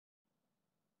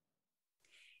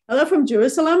Hello from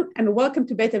Jerusalem and welcome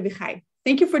to Beit Avichai.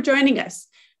 Thank you for joining us.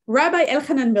 Rabbi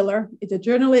Elhanan Miller is a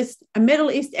journalist, a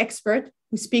Middle East expert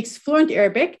who speaks fluent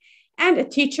Arabic, and a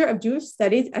teacher of Jewish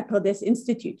studies at Pardes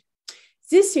Institute.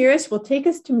 This series will take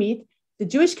us to meet the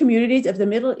Jewish communities of the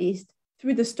Middle East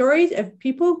through the stories of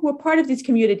people who are part of these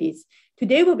communities.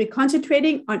 Today, we'll be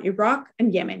concentrating on Iraq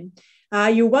and Yemen.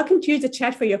 You're welcome to use the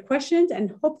chat for your questions,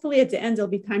 and hopefully at the end, there'll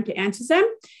be time to answer them.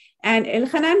 And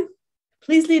Elhanan,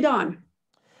 please lead on.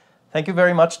 Thank you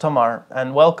very much, Tamar,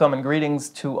 and welcome and greetings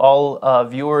to all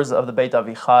viewers of the Beit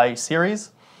Avichai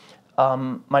series.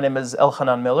 My name is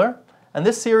Elhanan Miller, and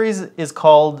this series is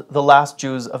called The Last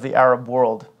Jews of the Arab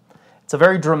World. It's a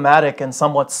very dramatic and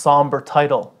somewhat somber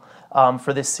title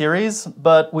for this series,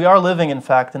 but we are living, in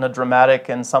fact, in a dramatic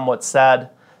and somewhat sad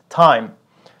time.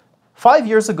 5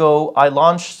 years ago, I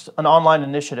launched an online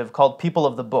initiative called People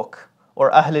of the Book,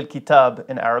 or Ahl al-Kitab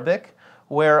in Arabic,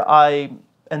 where I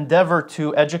endeavor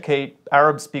to educate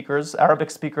Arabic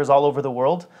speakers all over the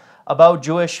world about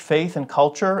Jewish faith and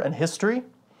culture and history.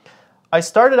 I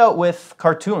started out with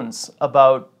cartoons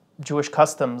about Jewish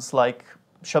customs like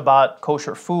Shabbat,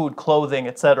 kosher food, clothing,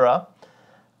 etc.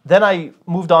 Then I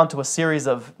moved on to a series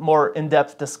of more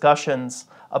in-depth discussions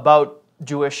about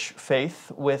Jewish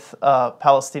faith with a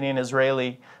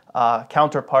Palestinian-Israeli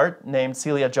counterpart named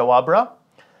Celia Jawabra.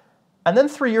 And then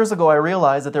 3 years ago, I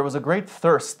realized that there was a great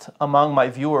thirst among my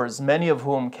viewers, many of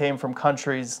whom came from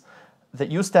countries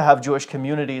that used to have Jewish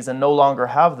communities and no longer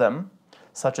have them,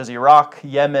 such as Iraq,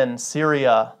 Yemen,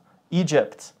 Syria,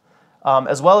 Egypt,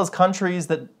 as well as countries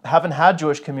that haven't had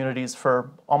Jewish communities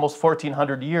for almost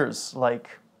 1,400 years,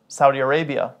 like Saudi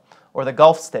Arabia or the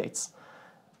Gulf states.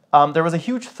 There was a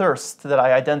huge thirst that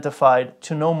I identified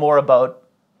to know more about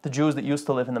the Jews that used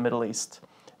to live in the Middle East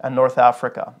and North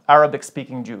Africa,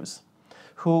 Arabic-speaking Jews,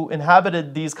 who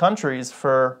inhabited these countries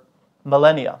for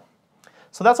millennia.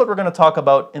 So that's what we're going to talk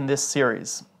about in this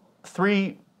series.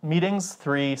 3 meetings,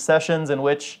 3 sessions in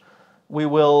which we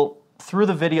will, through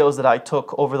the videos that I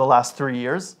took over the last 3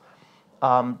 years,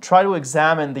 try to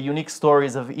examine the unique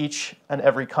stories of each and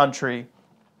every country,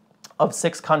 of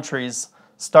 6 countries,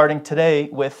 starting today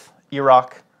with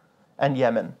Iraq and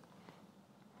Yemen.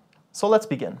 So let's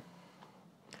begin.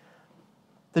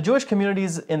 The Jewish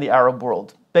communities in the Arab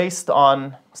world, based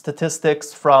on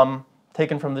statistics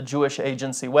taken from the Jewish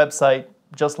Agency website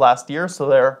just last year, so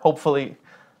they're hopefully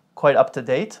quite up to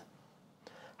date.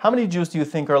 How many Jews do you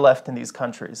think are left in these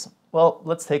countries? Well,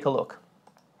 let's take a look.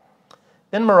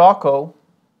 In Morocco,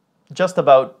 just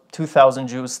about 2,000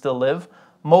 Jews still live,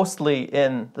 mostly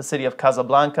in the city of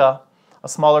Casablanca, a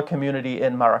smaller community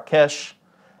in Marrakesh,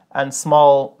 and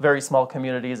very small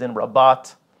communities in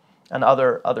Rabat and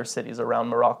other cities around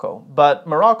Morocco. But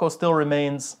Morocco still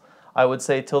remains, I would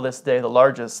say till this day, the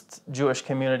largest Jewish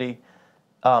community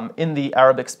in the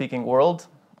Arabic-speaking world,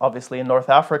 obviously in North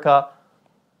Africa,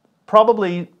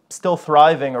 probably still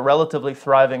thriving or relatively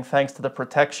thriving thanks to the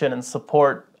protection and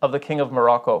support of the King of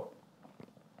Morocco.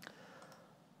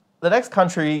 The next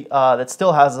country that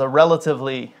still has a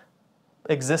relatively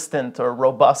existent or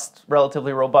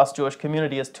relatively robust Jewish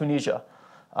community is Tunisia.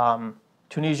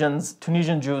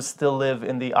 Tunisian Jews still live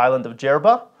in the island of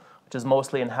Djerba, which is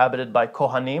mostly inhabited by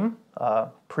Kohanim,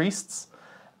 priests,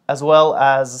 as well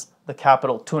as the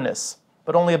capital Tunis,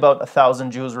 but only about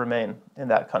 1,000 Jews remain in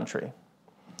that country.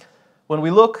 When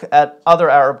we look at other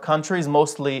Arab countries,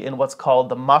 mostly in what's called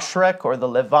the Mashrek or the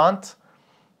Levant,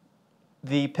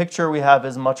 the picture we have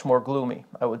is much more gloomy,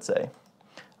 I would say.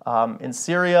 In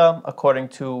Syria, according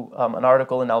to an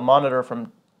article in Al Monitor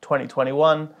from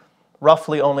 2021,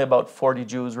 roughly only about 40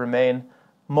 Jews remain,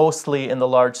 mostly in the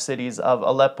large cities of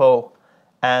Aleppo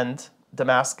and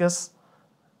Damascus,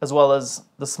 as well as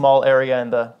the small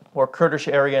area or Kurdish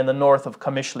area in the north of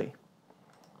Qamishli.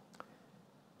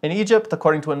 In Egypt,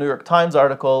 according to a New York Times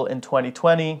article in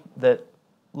 2020 that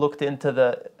looked into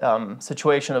the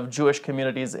situation of Jewish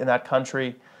communities in that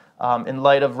country in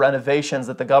light of renovations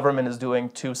that the government is doing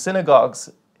to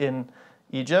synagogues in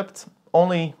Egypt,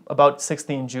 only about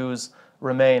 16 Jews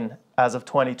remain as of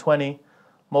 2020,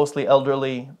 mostly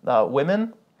elderly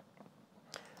women.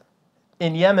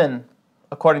 In Yemen,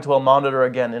 according to Al Monitor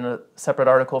again in a separate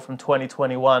article from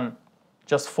 2021,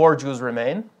 just 4 Jews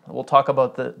remain. We'll talk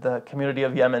about the community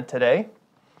of Yemen today.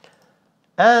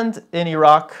 And in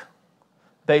Iraq,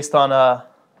 based on a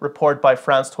report by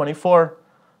France 24,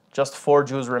 just 4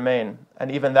 Jews remain.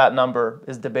 And even that number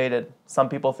is debated. Some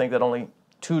people think that only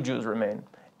 2 Jews remain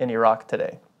in Iraq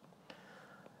today.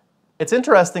 It's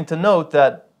interesting to note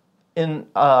that in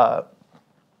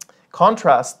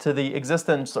contrast to the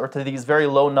existence or to these very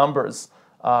low numbers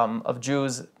of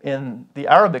Jews in the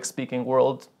Arabic-speaking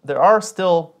world, there are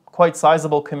still quite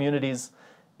sizable communities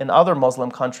in other Muslim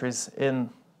countries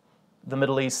in the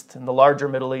Middle East, in the larger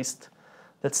Middle East,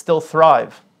 that still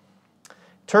thrive.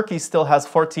 Turkey still has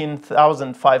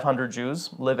 14,500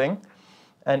 Jews living,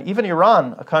 and even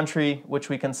Iran, a country which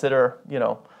we consider,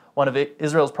 one of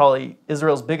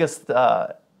Israel's biggest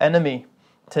enemy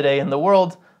today in the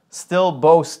world, still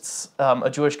boasts a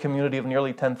Jewish community of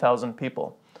nearly 10,000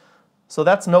 people. So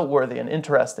that's noteworthy and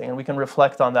interesting, and we can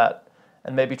reflect on that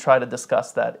and maybe try to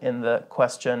discuss that in the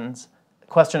question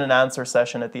and answer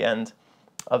session at the end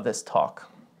of this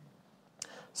talk.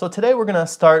 So today we're going to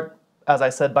start, as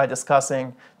I said, by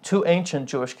discussing two ancient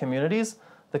Jewish communities,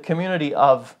 the community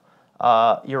of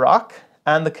Iraq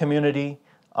and the community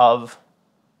of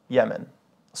Yemen.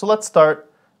 So let's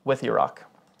start with Iraq.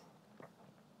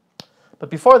 But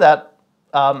before that,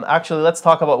 actually, let's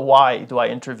talk about why do I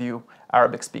interview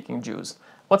Arabic-speaking Jews?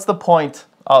 What's the point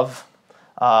of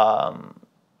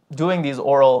doing these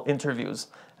oral interviews?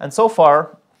 And so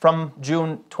far, from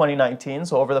June 2019,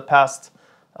 so over the past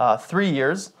 3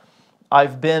 years,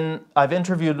 I've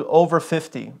interviewed over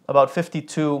 50, about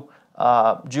 52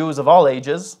 Jews of all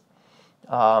ages,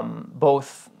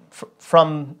 both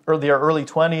from their early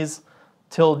 20s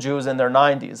till Jews in their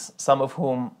 90s, some of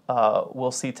whom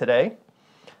we'll see today.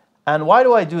 And why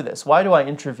do I do this? Why do I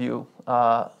interview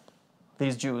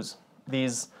these Jews,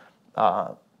 these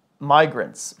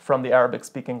migrants from the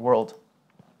Arabic-speaking world?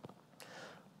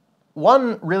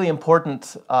 One really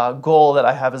important goal that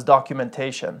I have is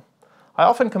documentation. I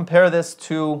often compare this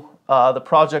to the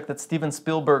project that Steven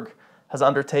Spielberg has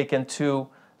undertaken to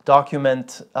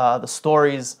document the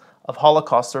stories of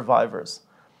Holocaust survivors.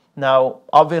 Now,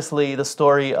 obviously, the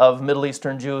story of Middle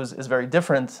Eastern Jews is very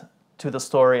different to the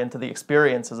story and to the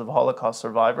experiences of Holocaust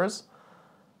survivors,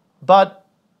 but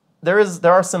there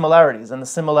are similarities, and the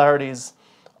similarities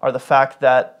are the fact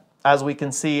that, as we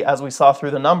can see, as we saw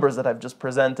through the numbers that I've just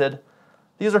presented,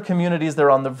 these are communities that are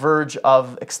on the verge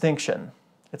of extinction.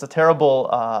 It's a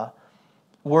terrible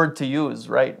word to use,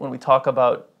 right, when we talk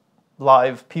about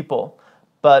live people.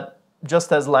 But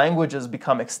just as languages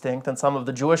become extinct, and some of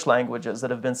the Jewish languages that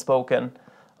have been spoken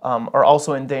are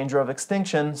also in danger of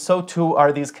extinction, so too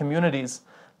are these communities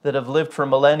that have lived for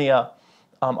millennia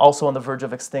also on the verge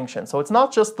of extinction. So it's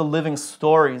not just the living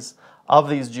stories of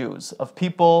these Jews, of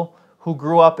people who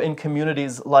grew up in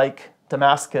communities like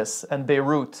Damascus and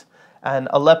Beirut and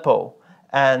Aleppo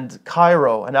and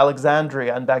Cairo and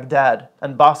Alexandria and Baghdad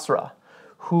and Basra,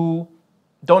 who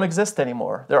don't exist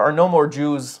anymore. There are no more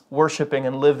Jews worshiping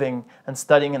and living and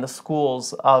studying in the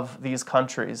schools of these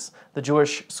countries, the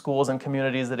Jewish schools and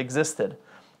communities that existed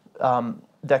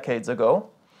decades ago.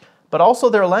 But also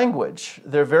their language,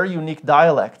 their very unique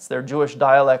dialects, their Jewish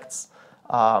dialects,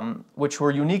 which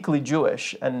were uniquely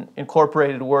Jewish and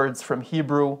incorporated words from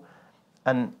Hebrew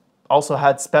and also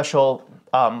had special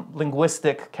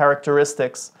linguistic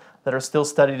characteristics that are still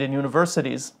studied in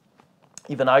universities.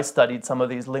 Even I studied some of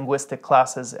these linguistic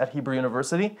classes at Hebrew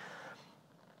University.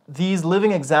 These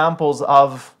living examples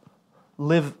of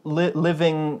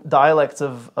living dialects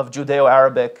of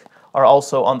Judeo-Arabic are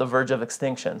also on the verge of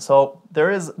extinction. So there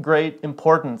is great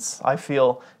importance, I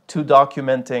feel, to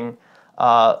documenting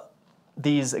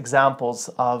these examples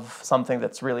of something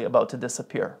that's really about to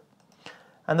disappear.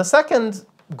 And the second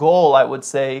goal, I would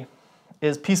say,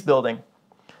 is peace building.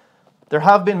 There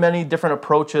have been many different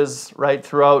approaches, right,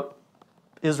 throughout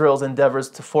Israel's endeavors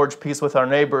to forge peace with our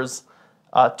neighbors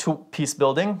to peace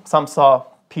building. Some saw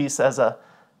peace as a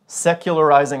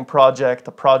secularizing project,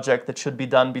 a project that should be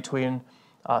done between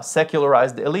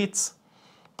secularized elites.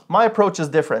 My approach is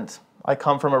different. I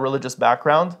come from a religious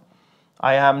background.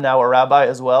 I am now a rabbi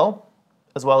as well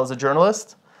as a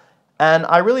journalist. And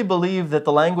I really believe that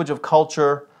the language of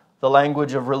culture, the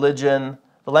language of religion,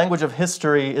 the language of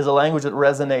history is a language that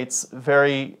resonates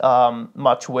very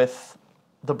much with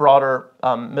the broader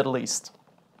Middle East.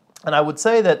 And I would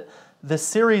say that this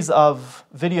series of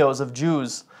videos of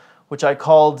Jews, which I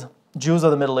called Jews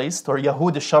of the Middle East, or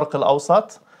Yahud al-Sharq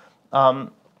al-Awsat,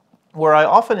 where I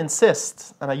often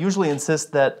insist, and I usually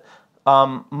insist that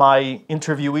my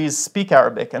interviewees speak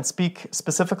Arabic and speak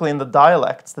specifically in the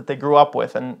dialects that they grew up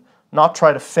with and not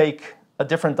try to fake a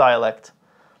different dialect.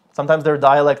 Sometimes their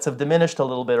dialects have diminished a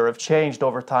little bit or have changed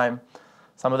over time.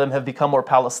 Some of them have become more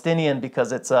Palestinian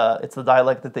because it's the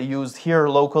dialect that they used here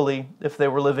locally if they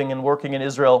were living and working in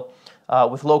Israel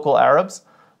with local Arabs.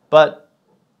 But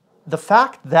the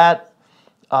fact that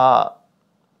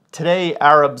today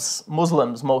Arabs,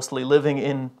 Muslims mostly, living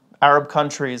in Arab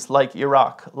countries like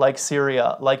Iraq, like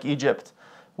Syria, like Egypt,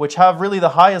 which have really the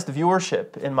highest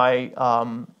viewership in my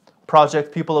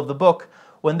project, People of the Book,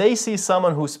 when they see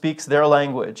someone who speaks their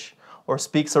language or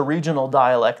speaks a regional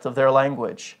dialect of their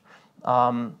language,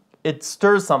 it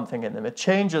stirs something in them, it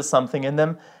changes something in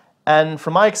them, and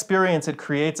from my experience, it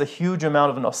creates a huge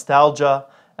amount of nostalgia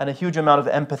and a huge amount of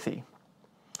empathy.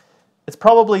 It's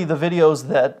probably the videos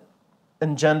that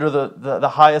engender the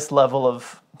highest level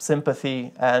of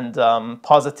sympathy and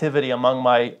positivity among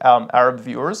my Arab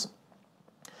viewers.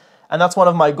 And that's one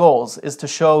of my goals, is to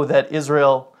show that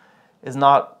Israel is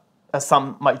not, as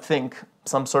some might think,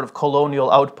 some sort of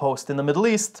colonial outpost in the Middle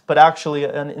East, but actually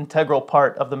an integral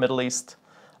part of the Middle East,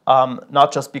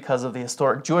 not just because of the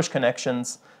historic Jewish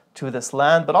connections to this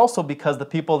land, but also because the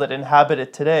people that inhabit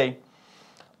it today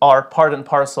are part and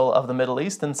parcel of the Middle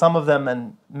East, and some of them,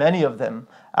 and many of them,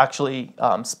 actually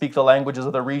speak the languages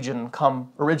of the region,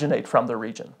 originate from the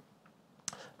region.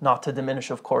 Not to diminish,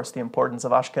 of course, the importance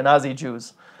of Ashkenazi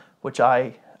Jews, which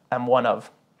I am one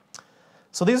of.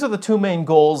 So these are the two main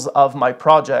goals of my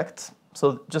project.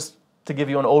 So just to give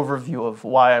you an overview of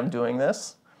why I'm doing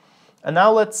this. And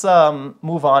now let's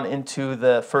move on into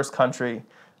the first country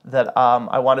that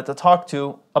I wanted to talk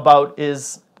to about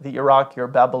is the Iraqi or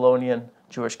Babylonian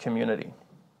Jewish community.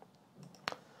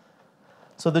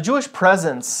 So the Jewish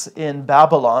presence in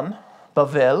Babylon,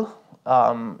 Bavel,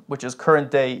 which is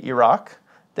current-day Iraq,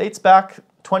 dates back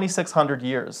 2,600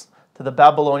 years to the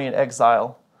Babylonian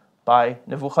exile by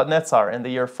Nebuchadnezzar in the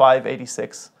year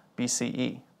 586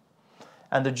 BCE.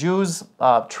 And the Jews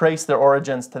trace their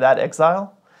origins to that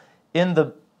exile. In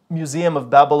the Museum of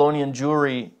Babylonian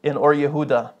Jewry in Or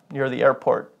Yehuda, near the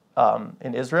airport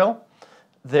in Israel,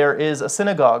 there is a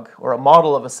synagogue, or a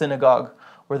model of a synagogue,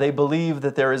 where they believe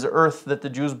that there is earth that the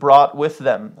Jews brought with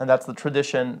them, and that's the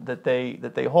tradition that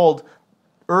they hold,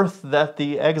 earth that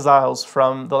the exiles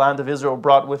from the land of Israel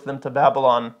brought with them to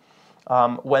Babylon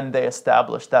when they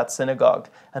established that synagogue,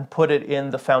 and put it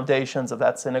in the foundations of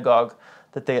that synagogue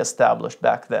that they established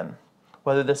back then.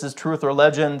 Whether this is truth or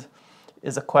legend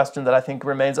is a question that I think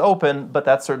remains open, but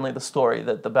that's certainly the story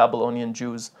that the Babylonian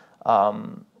Jews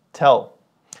tell.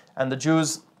 And the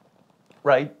Jews,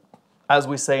 right, as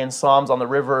we say in Psalms, on the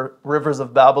rivers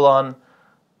of Babylon,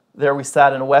 there we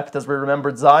sat and wept as we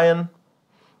remembered Zion.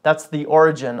 That's the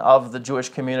origin of the Jewish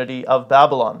community of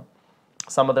Babylon.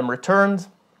 Some of them returned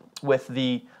with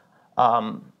the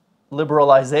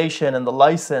liberalization and the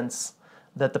license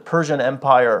that the Persian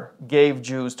Empire gave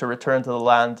Jews to return to the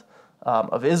land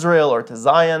of Israel or to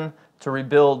Zion, to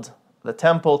rebuild the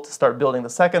temple, to start building the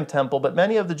second temple. But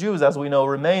many of the Jews, as we know,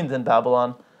 remained in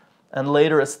Babylon and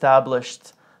later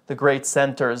established the great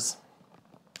centers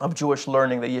of Jewish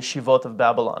learning, the yeshivot of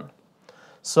Babylon.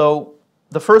 So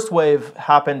the first wave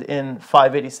happened in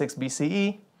 586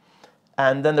 BCE,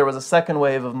 and then there was a second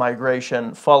wave of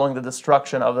migration following the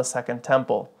destruction of the second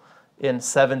temple in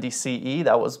 70 CE,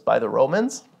 that was by the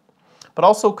Romans, but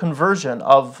also conversion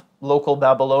of local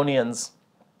Babylonians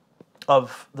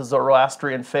of the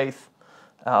Zoroastrian faith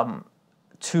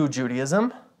to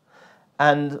Judaism.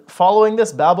 And following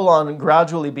this, Babylon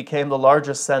gradually became the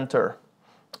largest center,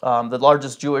 the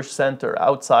largest Jewish center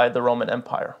outside the Roman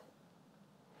Empire.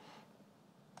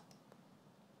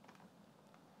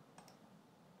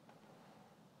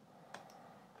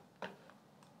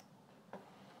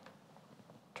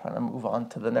 Trying to move on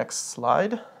to the next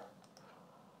slide.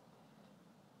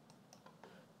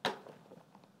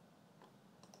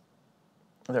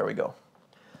 There we go.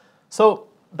 So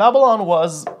Babylon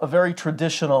was a very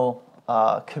traditional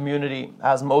community,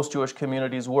 as most Jewish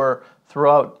communities were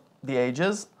throughout the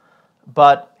ages.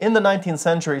 But in the 19th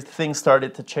century, things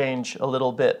started to change a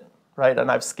little bit, right?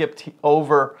 And I've skipped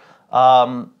over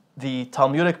the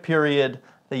Talmudic period,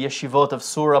 the yeshivot of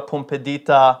Sura,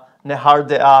 Pumbedita, Nehar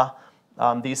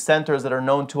De'ah, these centers that are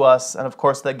known to us, and of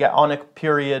course the Gaonic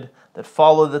period that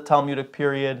followed the Talmudic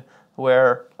period,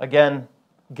 where again,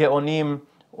 Geonim,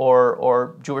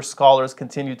 or Jewish scholars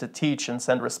continue to teach and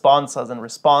send responses and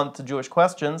respond to Jewish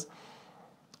questions.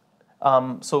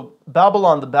 So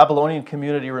Babylon, the Babylonian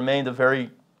community, remained a very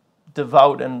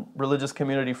devout and religious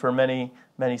community for many,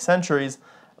 many centuries.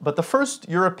 But the first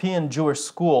European Jewish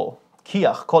school,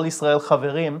 Kiach, Kol Yisrael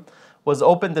Chaverim, was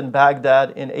opened in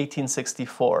Baghdad in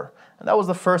 1864. And that was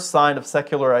the first sign of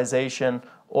secularization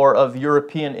or of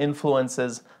European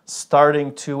influences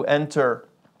starting to enter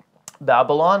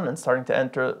Babylon and starting to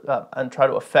enter and try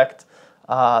to affect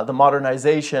the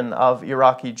modernization of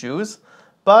Iraqi Jews.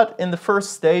 But in the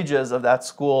first stages of that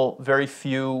school, very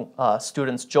few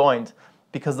students joined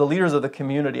because the leaders of the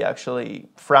community actually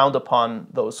frowned upon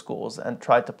those schools and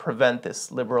tried to prevent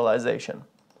this liberalization.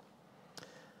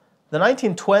 The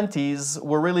 1920s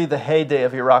were really the heyday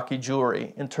of Iraqi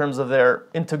Jewry in terms of their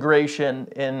integration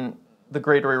in the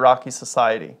greater Iraqi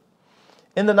society.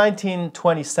 in the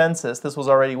 1920 census, this was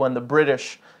already when the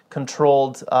British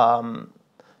controlled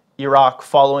Iraq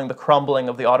following the crumbling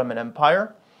of the Ottoman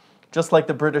Empire. Just like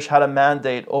the British had a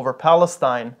mandate over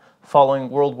Palestine following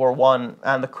World War I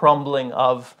and the crumbling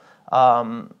of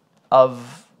the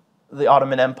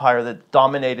Ottoman Empire that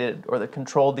dominated or that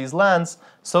controlled these lands,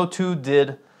 so too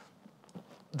did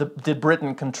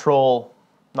Britain control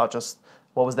not just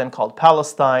what was then called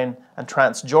Palestine and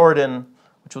Transjordan,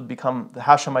 which would become the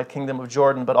Hashemite Kingdom of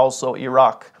Jordan, but also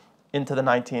Iraq into the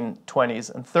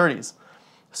 1920s and 30s.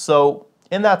 So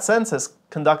in that census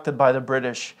conducted by the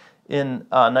British in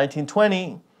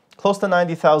 1920, close to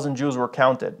 90,000 Jews were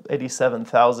counted,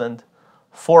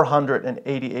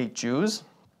 87,488 Jews.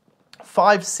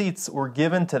 5 seats were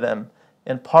given to them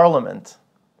in parliament,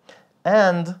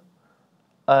 and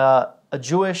a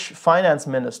Jewish finance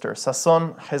minister,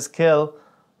 Sasson Hezkel,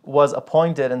 was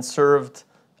appointed and served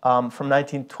from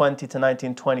 1920 to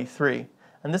 1923.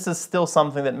 And this is still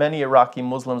something that many Iraqi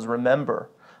Muslims remember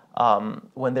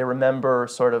when they remember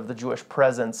sort of the Jewish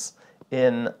presence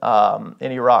in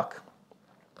Iraq.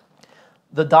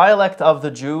 The dialect of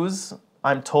the Jews,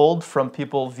 I'm told from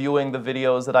people viewing the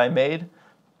videos that I made,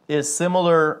 is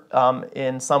similar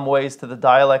in some ways to the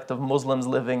dialect of Muslims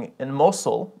living in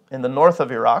Mosul in the north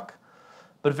of Iraq,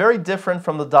 but very different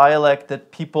from the dialect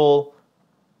that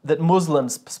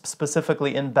Muslims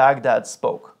specifically in Baghdad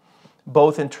spoke,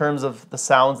 both in terms of the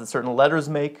sounds that certain letters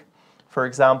make. For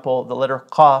example, the letter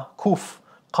qa, kuf,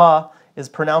 qa is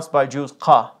pronounced by Jews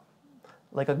qa,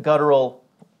 like a guttural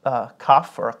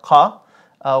kaf or a qa,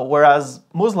 whereas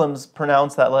Muslims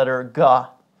pronounce that letter ga.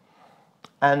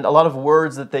 And a lot of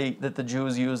words that the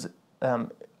Jews use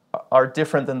are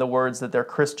different than the words that their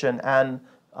Christian and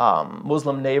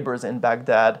Muslim neighbors in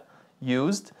Baghdad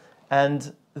used.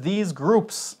 And these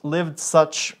groups lived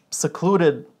such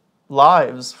secluded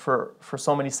lives for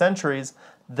so many centuries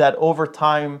that over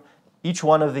time, each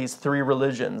one of these 3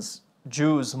 religions,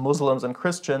 Jews, Muslims, and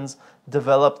Christians,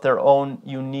 developed their own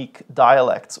unique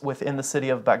dialects within the city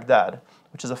of Baghdad,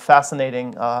 which is a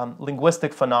fascinating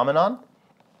linguistic phenomenon,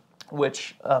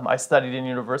 which I studied in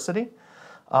university.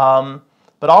 But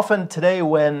often today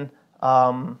when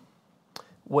Muslim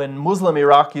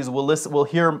Iraqis will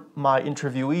hear my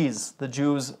interviewees, the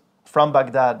Jews from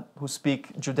Baghdad who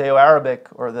speak Judeo-Arabic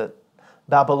or the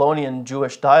Babylonian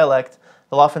Jewish dialect,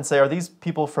 they'll often say, are these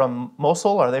people from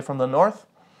Mosul? Are they from the north?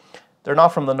 They're not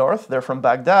from the north, they're from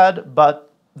Baghdad,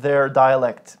 but their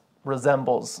dialect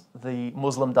resembles the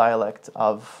Muslim dialect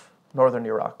of northern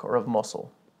Iraq or of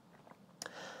Mosul.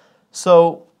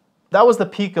 So that was the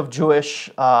peak of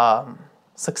Jewish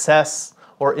success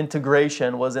or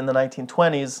integration, was in the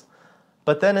 1920s.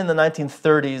 But then in the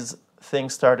 1930s,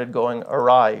 things started going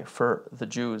awry for the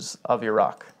Jews of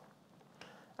Iraq.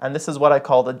 And this is what I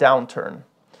call the downturn.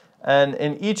 And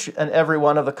in each and every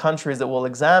one of the countries that we'll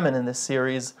examine in this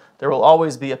series, there will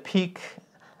always be a peak,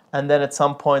 and then at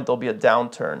some point there'll be a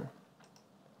downturn.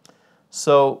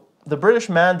 So the British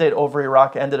mandate over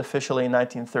Iraq ended officially in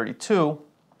 1932.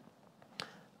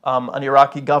 An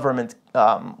Iraqi government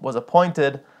was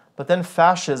appointed, but then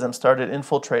fascism started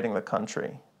infiltrating the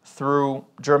country through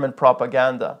German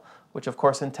propaganda, which of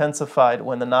course intensified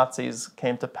when the Nazis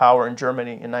came to power in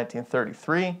Germany in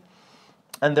 1933.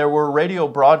 And there were radio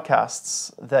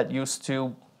broadcasts that used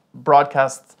to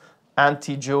broadcast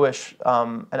anti-Jewish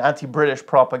and anti-British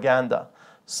propaganda.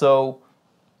 So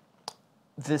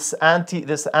this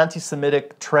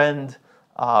anti-Semitic trend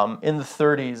in the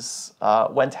 30s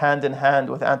went hand in hand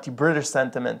with anti-British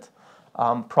sentiment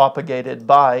propagated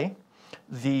by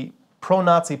the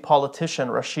pro-Nazi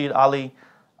politician Rashid Ali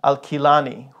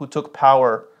al-Kilani, who took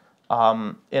power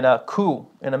in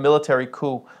a military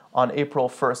coup on April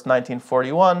 1st,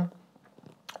 1941,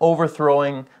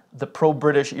 overthrowing the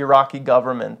pro-British Iraqi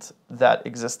government that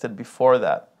existed before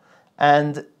that.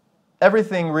 And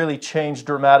everything really changed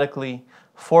dramatically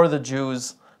for the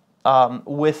Jews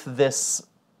with this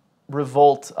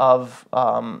revolt of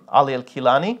Ali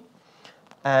al-Kilani.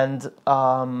 And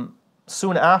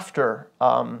soon after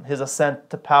his ascent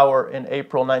to power in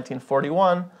April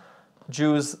 1941,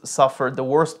 Jews suffered the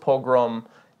worst pogrom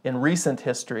in recent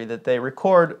history that they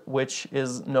record, which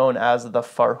is known as the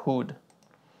Farhud.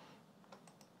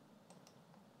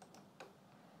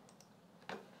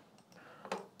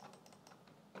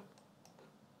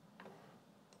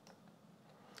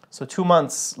 So 2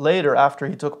 months later, after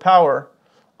he took power,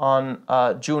 on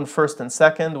June 1st and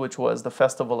 2nd, which was the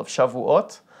festival of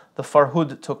Shavuot, the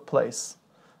Farhud took place.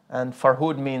 And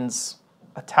Farhud means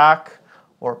attack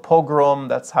or pogrom,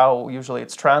 that's how usually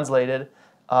it's translated,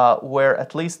 where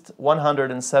at least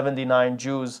 179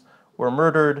 Jews were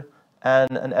murdered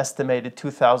and an estimated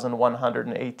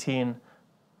 2,118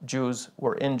 Jews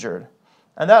were injured.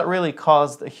 And that really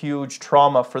caused a huge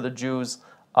trauma for the Jews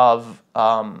of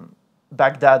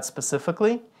Baghdad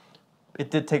specifically. It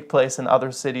did take place in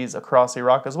other cities across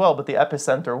Iraq as well, but the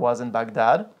epicenter was in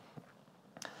Baghdad.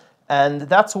 And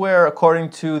that's where, according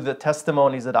to the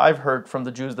testimonies that I've heard from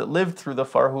the Jews that lived through the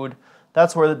Farhud,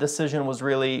 that's where the decision was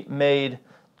really made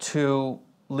to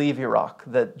leave Iraq,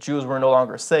 that Jews were no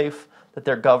longer safe, that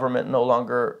their government no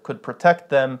longer could protect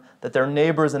them, that their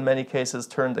neighbors in many cases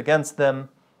turned against them.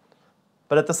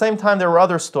 But at the same time, there were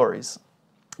other stories.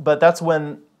 But that's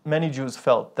when many Jews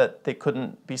felt that they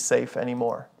couldn't be safe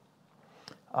anymore.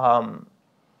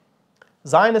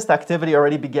 Zionist activity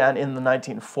already began in the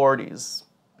 1940s.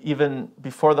 Even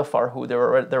before the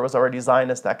Farhud, there was already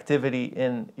Zionist activity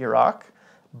in Iraq.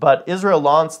 But Israel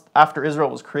launched, after Israel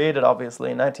was created,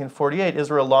 obviously, in 1948,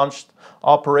 Israel launched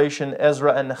Operation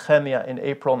Ezra and Nehemiah in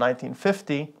April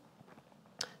 1950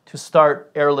 to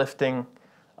start airlifting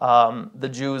the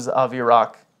Jews of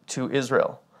Iraq to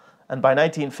Israel. And by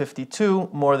 1952,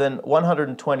 more than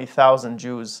 120,000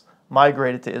 Jews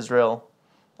migrated to Israel,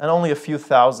 and only a few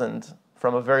thousand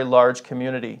from a very large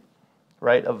community,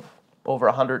 right, of over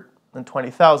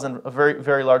 120,000, a very,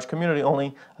 very large community,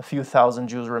 only a few thousand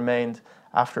Jews remained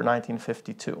after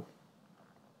 1952.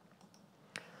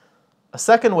 A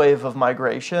second wave of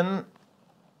migration,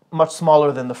 much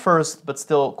smaller than the first, but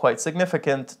still quite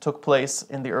significant, took place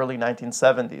in the early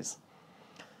 1970s.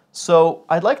 So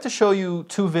I'd like to show you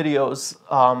two videos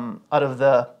out of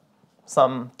the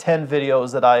some 10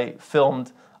 videos that I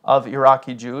filmed of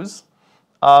Iraqi Jews.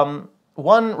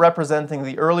 One representing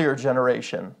the earlier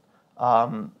generation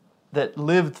that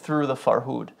lived through the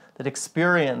Farhud, that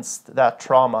experienced that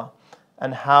trauma,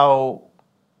 and how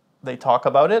they talk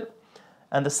about it.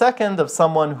 And the second of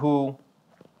someone who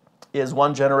is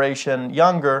one generation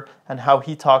younger and how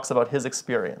he talks about his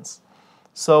experience.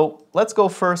 So let's go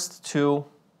first to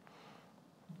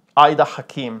Aida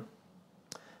Hakim.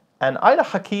 And Aida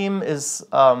Hakim is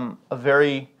a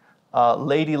very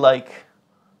ladylike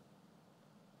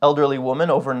elderly woman,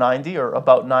 over 90 or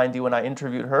about 90 when I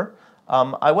interviewed her.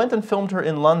 I went and filmed her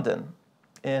in London,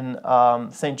 in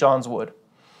St. John's Wood.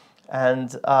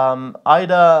 And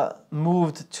Aida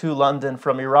moved to London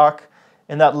from Iraq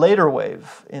in that later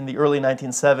wave, in the early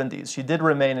 1970s. She did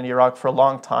remain in Iraq for a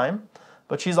long time,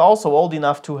 but she's also old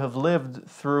enough to have lived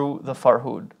through the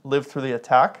Farhud, lived through the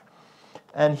attack.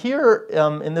 And here,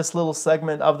 in this little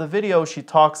segment of the video, she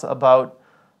talks about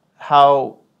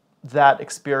how that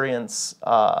experience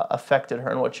affected her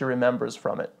and what she remembers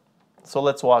from it. So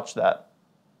let's watch that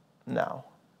now.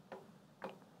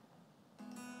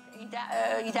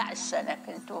 11 سنة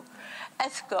كنت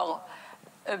أذكر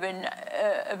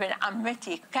ابن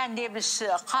عمتي كان لابس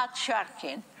قاط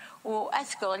شاركين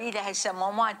وأذكر لي هسه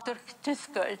ماما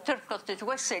تركض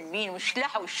تتوسل بين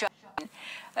وشلحوا الشاركين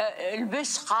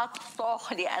البس قاط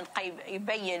طوخ لأن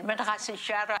يبين من غاس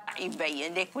الشارع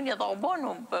يبين ليكون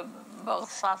يضربونه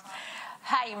برصاص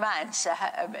هاي ما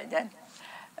أنساها أبداً.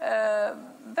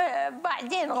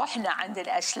 بعدين رحنا عند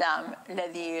الأسلام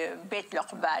الذي بيت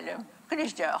القبالم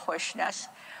كلش دا خوش ناس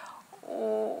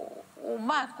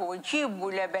وماكو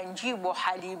جيبوا لبن جيبوا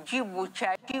حليب جيبوا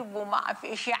شاي جيبوا ما أعرف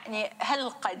إيش يعني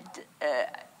هالقد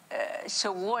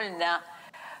سووا لنا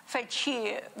فد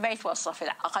شيء ما يتوصف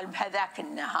العقل بهذاك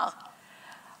النهار.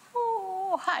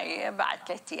 وهاي بعد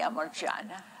 3 أيام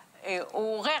رجعنا.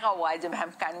 وغير أوادم هم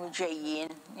كانوا جايين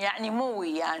يعني مو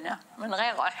ويانا من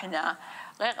غير إحنا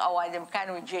غير أوادم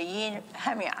كانوا جايين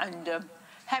همي عندهم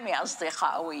همي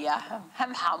أصدقاء وياهم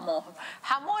هم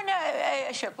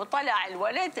حمونا شوف طلع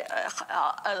الولد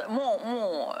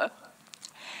مو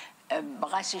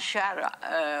بغاس الشارع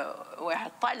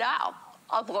واحد طلع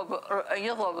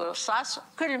يضرب رصاص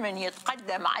كل من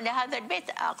يتقدم على هذا البيت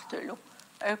أقتله.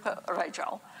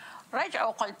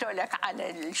 رجعوا قلت لك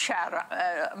على الشارع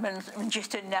من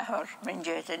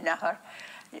جهة النهر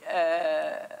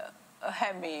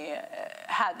همي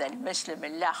هذا المسلم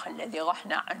اللاخ الذي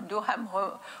رحنا عنده هم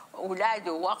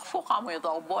أولاده وقفوا قاموا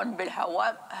يضربون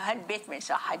بالهواء هالبيت ما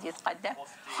يصح حد يتقدم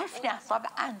خفنا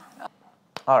طبعا.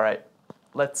 All right,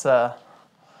 let's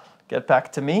get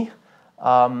back to me.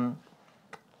 I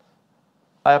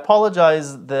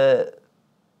apologize, the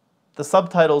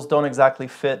subtitles don't exactly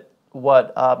fit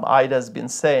what Aida's been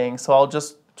saying, so I'll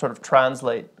just sort of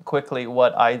translate quickly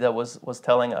what Aida was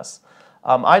telling us.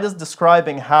 Aida's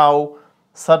describing how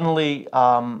suddenly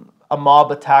a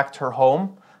mob attacked her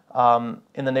home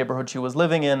in the neighborhood she was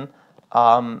living in.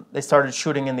 They started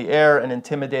shooting in the air and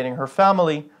intimidating her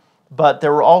family, but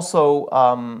there were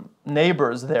also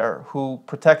neighbors there who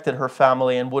protected her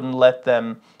family and wouldn't let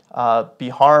them be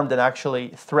harmed, and actually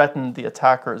threatened the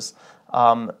attackers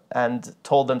and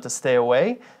told them to stay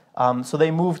away. So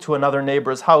they moved to another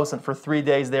neighbor's house, and for 3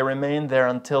 days they remained there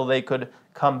until they could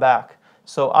come back.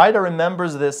 So Ida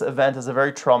remembers this event as a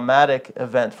very traumatic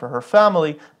event for her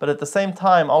family, but at the same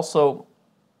time also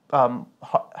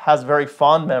has very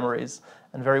fond memories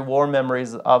and very warm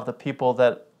memories of the people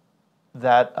that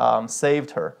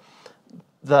saved her.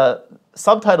 The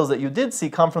subtitles that you did see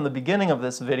come from the beginning of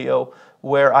this video,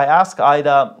 where I ask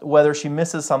Ida whether she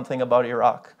misses something about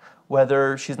Iraq,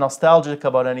 whether she's nostalgic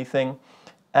about anything.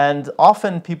 And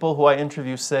often people who I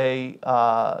interview say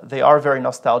they are very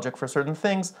nostalgic for certain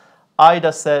things.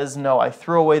 Ida says, no, I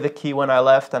threw away the key when I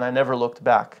left and I never looked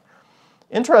back.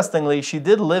 Interestingly, she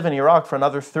did live in Iraq for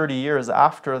another 30 years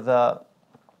after the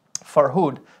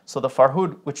Farhud. So the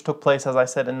Farhud, which took place, as I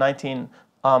said, in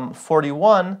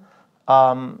 1941,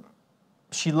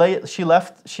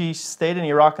 she stayed in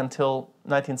Iraq until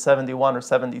 1971 or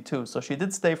 72. So she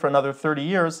did stay for another 30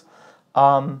 years.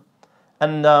 Really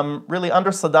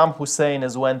under Saddam Hussein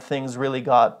is when things really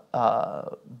got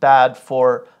bad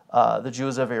for the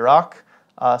Jews of Iraq.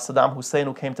 Saddam Hussein,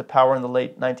 who came to power in the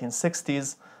late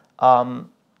 1960s,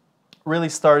 really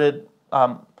started,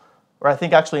 or I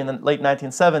think actually in the late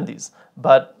 1970s,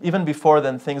 but even before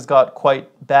then things got quite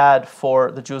bad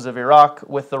for the Jews of Iraq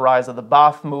with the rise of the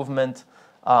Ba'ath movement,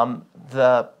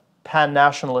 the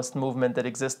pan-nationalist movement that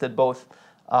existed both,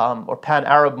 or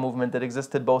pan-Arab movement that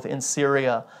existed both in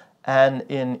Syria and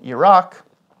in Iraq.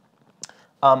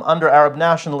 Under Arab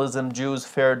nationalism, Jews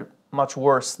fared much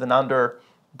worse than under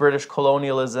British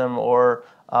colonialism or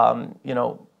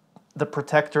the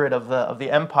protectorate of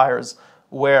the empires,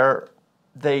 where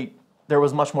there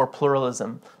was much more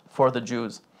pluralism for the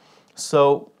Jews.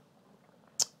 So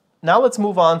now let's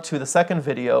move on to the second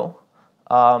video.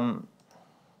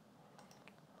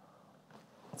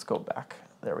 Let's go back.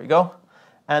 There we go.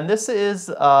 And this is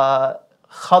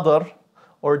Khadr,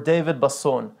 or David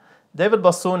Bassoon. David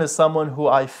Bassoon is someone who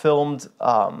I filmed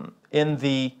in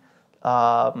the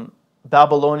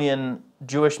Babylonian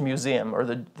Jewish Museum, or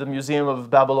the Museum of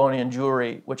Babylonian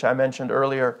Jewry, which I mentioned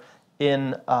earlier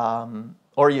in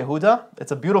Or Yehuda.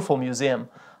 It's a beautiful museum.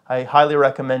 I highly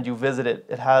recommend you visit it.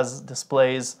 It has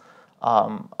displays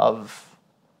of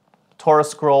Torah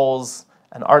scrolls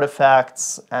and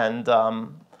artifacts and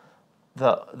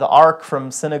the ark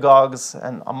from synagogues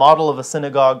and a model of a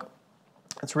synagogue.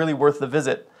 It's really worth the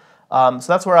visit. So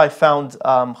that's where I found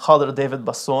Khadr David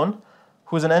Bassoon,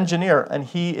 who's an engineer, and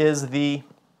he is the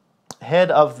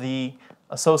head of the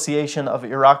Association of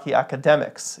Iraqi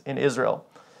Academics in Israel.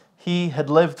 He had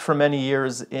lived for many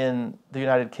years in the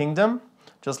United Kingdom,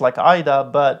 just like Ida,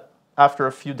 but after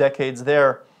a few decades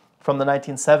there, from the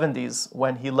 1970s,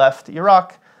 when he left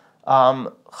Iraq,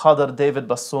 Khadr David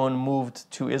Bassoon moved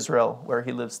to Israel, where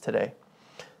he lives today.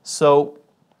 So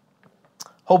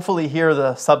hopefully here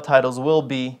the subtitles will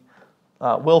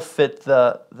fit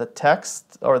the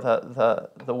text or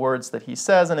the words that he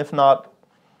says, and if not,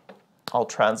 I'll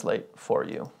translate for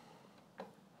you.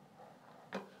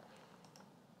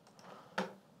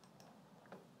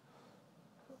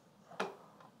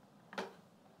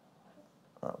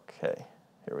 Okay,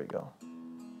 here we go.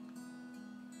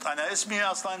 أنا اسمي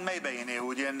أصلاً ما يبين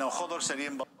يهودي لأنه خضر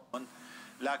سليم بطون،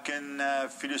 لكن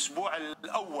في الأسبوع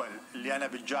الأول اللي أنا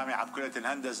بالجامعة بكلية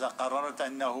الهندسة قررت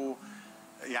أنه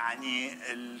يعني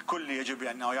الكل يجب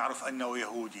أنه يعرف أنه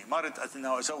يهودي. ما أردت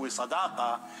أنه أسوي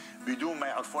صداقة بدون ما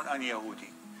يعرفون أني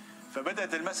يهودي.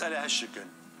 فبدأت المسألة هالشكل: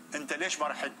 أنت ليش ما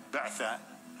رحت بعثة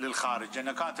للخارج؟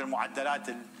 لأن كانت المعدلات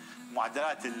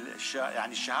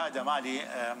يعني الشهادة مالي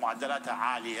معدلاتها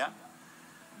عالية.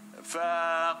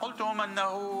 فقلت لهم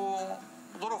أنه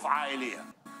ظروف عائلية،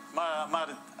 ما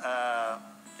أريد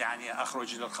يعني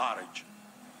أخرج للخارج.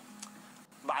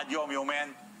 بعد يوم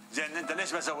يومين: زين أنت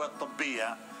ليش ما سويت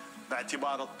طبية؟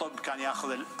 باعتبار الطب كان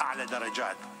ياخذ أعلى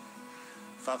درجات.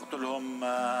 فقلت لهم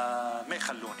ما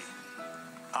يخلوني.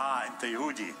 أنت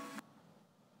يهودي.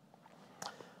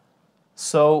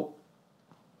 So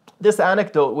this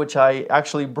anecdote, which I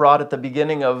actually brought at the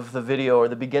beginning of the video or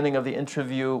the beginning of the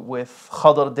interview with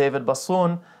Khadr David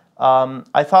Bassoon,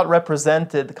 I thought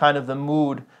represented kind of the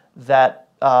mood that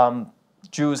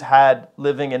Jews had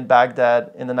living in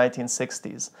Baghdad in the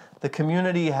 1960s. The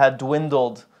community had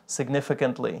dwindled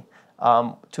significantly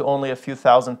to only a few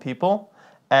thousand people,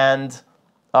 and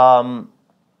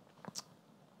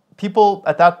people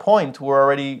at that point were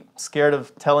already scared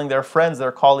of telling their friends,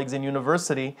 their colleagues in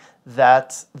university,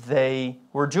 that they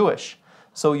were Jewish.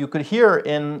 So you could hear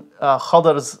in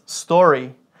Khadr's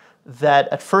story that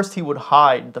at first he would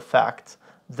hide the fact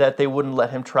that they wouldn't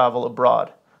let him travel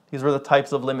abroad. These were the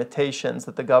types of limitations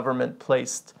that the government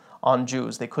placed on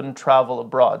Jews. They couldn't travel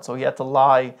abroad. So he had to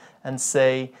lie and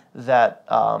say that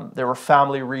there were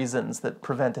family reasons that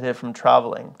prevented him from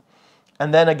traveling.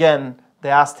 And then again, they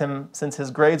asked him, since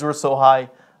his grades were so high,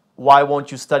 why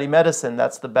won't you study medicine?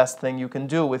 That's the best thing you can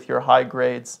do with your high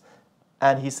grades.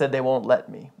 And he said, they won't let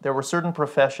me. There were certain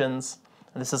professions,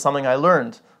 and this is something I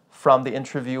learned from the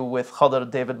interview with Khadr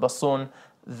David Bassoon,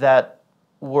 that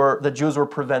the Jews were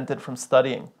prevented from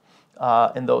studying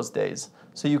in those days.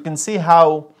 So you can see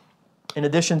how, in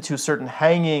addition to certain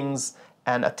hangings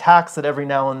and attacks that every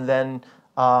now and then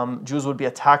Jews would be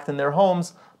attacked in their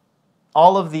homes,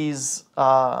 all of these,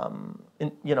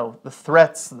 the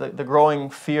threats, the growing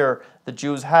fear the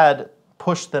Jews had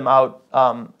pushed them out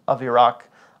of Iraq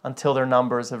until their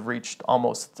numbers have reached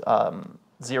almost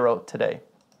zero today.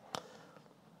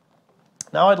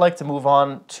 Now I'd like to move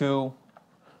on to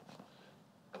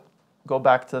go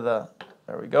back to the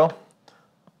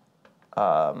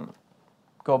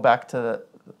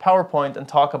PowerPoint and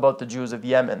talk about the Jews of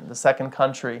Yemen, the second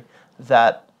country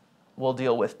that we'll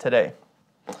deal with today.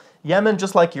 Yemen,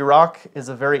 just like Iraq, is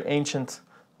a very ancient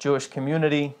Jewish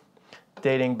community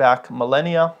dating back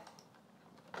millennia.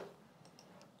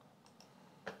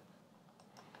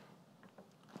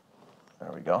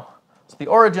 There we go. So the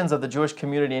origins of the Jewish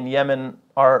community in Yemen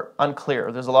are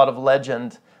unclear. There's a lot of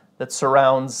legend that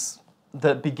surrounds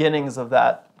the beginnings of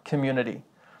that community.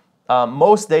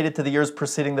 Most dated to the years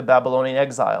preceding the Babylonian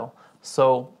exile,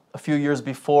 so a few years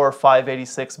before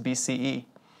 586 BCE.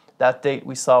 That date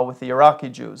we saw with the Iraqi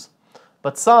Jews.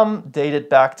 But some dated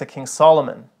back to King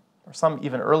Solomon, or some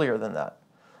even earlier than that.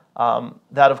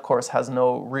 That, of course, has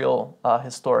no real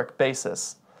historic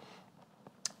basis.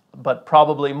 But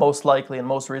probably, most likely, and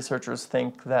most researchers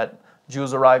think that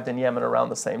Jews arrived in Yemen around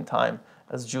the same time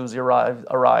as Jews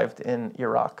arrived in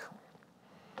Iraq.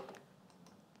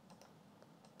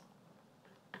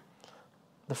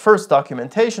 The first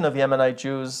documentation of Yemenite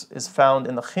Jews is found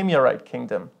in the Himyarite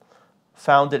kingdom,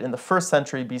 founded in the 1st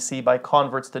century BC by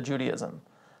converts to Judaism.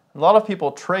 A lot of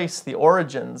people trace the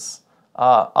origins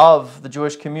of the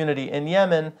Jewish community in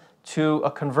Yemen to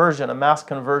a conversion, a mass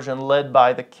conversion led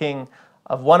by the king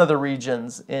of one of the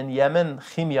regions in Yemen,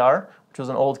 Himyar, which was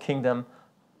an old kingdom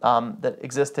that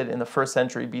existed in the 1st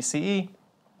century BCE.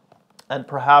 And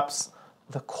perhaps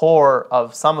the core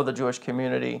of some of the Jewish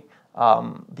community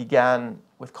began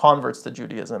with converts to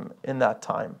Judaism in that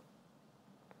time.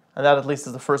 And that at least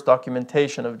is the first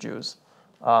documentation of Jews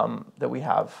that we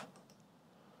have.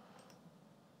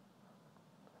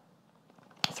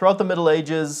 Throughout the Middle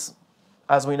Ages,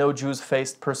 as we know, Jews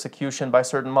faced persecution by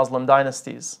certain Muslim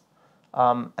dynasties.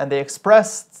 And they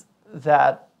expressed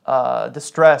that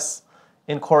distress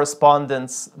in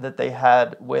correspondence that they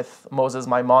had with Moses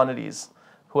Maimonides,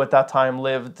 who at that time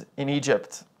lived in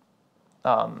Egypt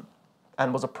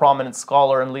and was a prominent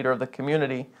scholar and leader of the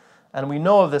community. And we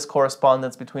know of this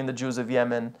correspondence between the Jews of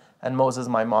Yemen and Moses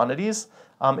Maimonides,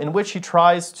 in which he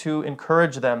tries to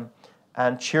encourage them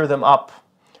and cheer them up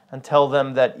and tell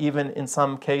them that even in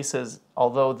some cases,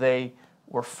 although they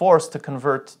were forced to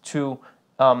convert to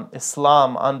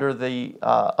Islam under the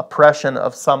oppression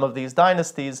of some of these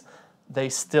dynasties, they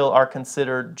still are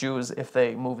considered Jews if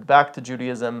they moved back to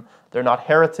Judaism. They're not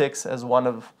heretics, as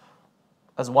one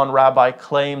rabbi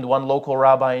claimed, one local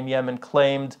rabbi in Yemen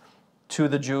claimed to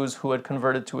the Jews who had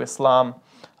converted to Islam.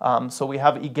 So we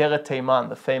have Igeret Teiman,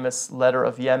 the famous letter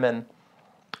of Yemen.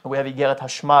 We have Igeret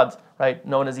Hashmad, right,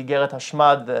 known as Igeret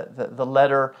Hashmad, the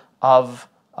letter of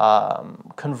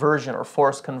conversion or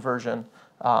forced conversion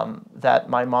that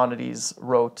Maimonides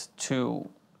wrote to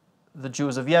the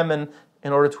Jews of Yemen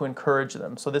in order to encourage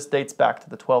them. So this dates back to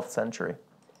the 12th century.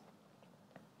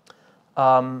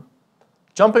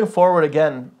 Jumping forward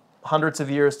again, hundreds of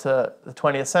years to the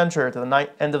 20th century, to the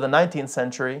end of the 19th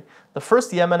century, the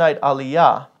first Yemenite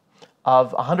aliyah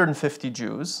of 150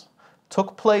 Jews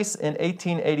took place in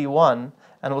 1881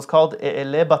 and was called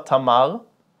E'ele Tamar.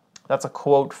 That's a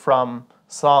quote from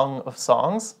Song of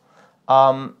Songs.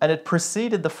 And it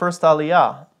preceded the first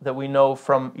aliyah that we know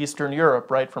from Eastern Europe,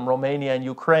 right, from Romania and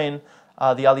Ukraine,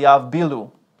 the aliyah of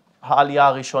Bilu,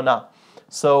 Ha'aliyah Rishona.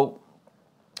 So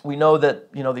we know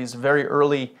that these very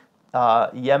early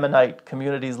Yemenite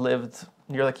communities lived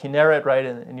near the Kinneret, right,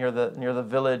 and near the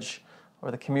village or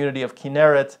the community of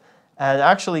Kinneret, and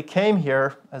actually came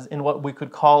here as in what we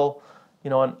could call,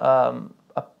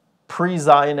 a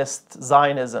pre-Zionist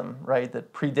Zionism, right,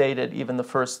 that predated even the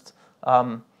first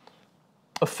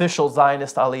official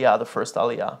Zionist aliyah, the first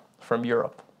aliyah from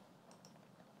Europe.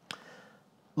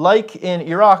 Like in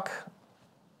Iraq,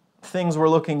 things were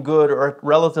looking good or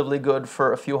relatively good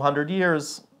for a few hundred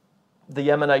years. The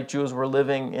Yemenite Jews were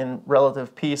living in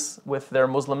relative peace with their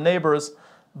Muslim neighbors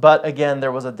but again,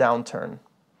 there was a downturn.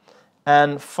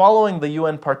 And following the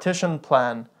UN partition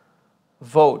plan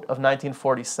vote of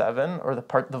 1947, or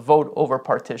the vote over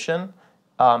partition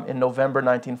in November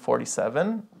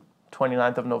 1947,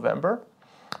 29th of November.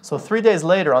 So 3 days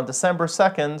later, on December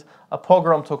 2nd, a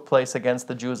pogrom took place against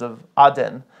the Jews of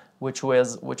Aden, which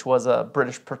was a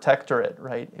British protectorate,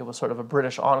 right? It was sort of a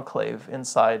British enclave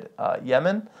inside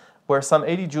Yemen, where some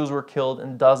 80 Jews were killed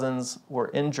and dozens were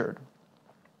injured.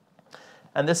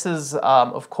 And this is,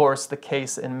 of course, the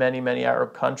case in many, many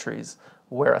Arab countries,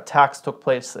 where attacks took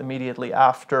place immediately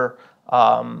after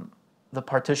the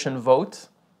partition vote,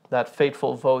 that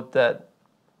fateful vote that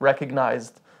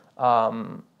recognized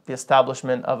the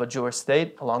establishment of a Jewish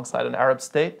state alongside an Arab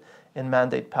state in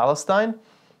Mandate Palestine.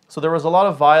 So there was a lot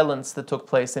of violence that took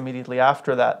place immediately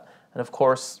after that. And of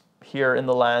course, here in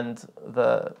the land,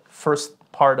 the first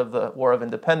part of the War of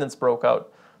Independence broke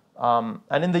out.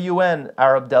 And in the UN,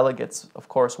 Arab delegates, of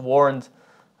course, warned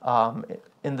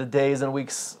in the days and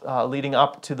weeks leading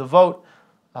up to the vote.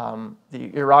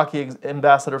 The Iraqi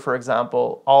ambassador, for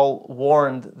example, all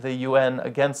warned the UN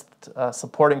against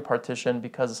supporting partition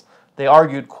because they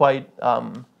argued quite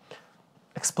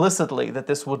explicitly that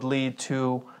this would lead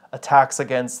to attacks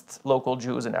against local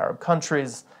Jews in Arab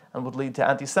countries and would lead to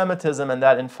anti-Semitism, and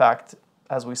that, in fact,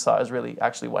 as we saw, is really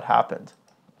actually what happened.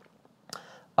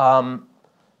 All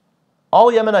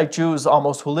Yemenite Jews,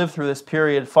 almost, who lived through this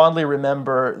period fondly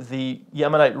remember the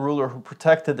Yemenite ruler who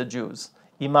protected the Jews,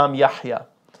 Imam Yahya.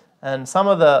 And some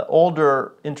of the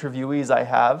older interviewees I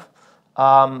have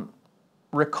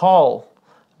recall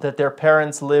that their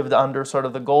parents lived under sort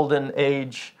of the golden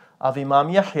age of Imam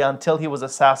Yahya until he was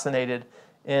assassinated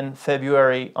on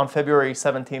February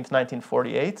 17th,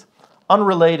 1948.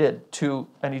 Unrelated to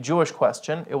any Jewish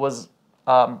question, it was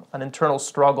an internal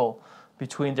struggle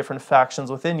between different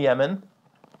factions within Yemen.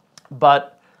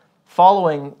 But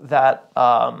following that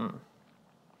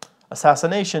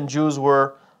assassination, Jews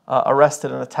were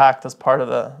arrested and attacked as part of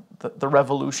the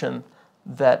revolution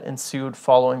that ensued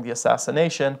following the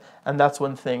assassination, and that's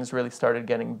when things really started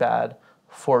getting bad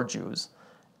for Jews.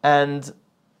 And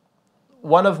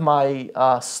one of my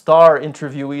star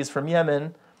interviewees from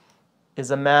Yemen is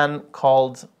a man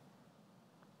called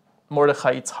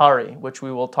Mordechai Yitzhari, which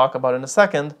we will talk about in a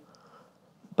second.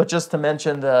 But just to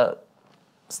mention the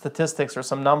statistics or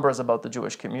some numbers about the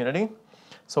Jewish community.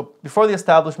 So before the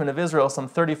establishment of Israel, some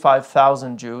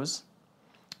 35,000 Jews,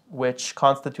 which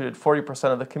constituted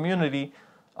 40% of the community,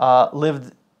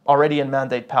 lived already in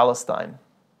Mandate Palestine.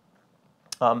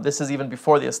 This is even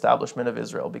before the establishment of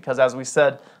Israel, because as we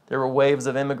said, there were waves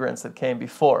of immigrants that came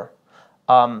before.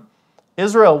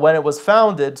 Israel, when it was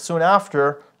founded, soon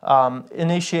after,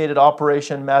 initiated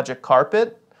Operation Magic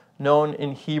Carpet, known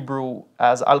in Hebrew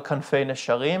as Al-Kanfei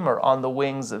Nesharim, or On the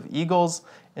Wings of Eagles,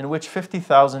 in which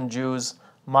 50,000 Jews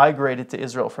migrated to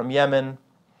Israel from Yemen,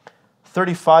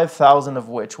 35,000 of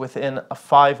which within a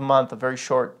 5-month, a very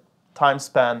short time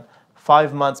span,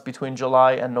 5 months between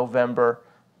July and November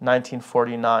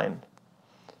 1949.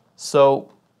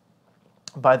 So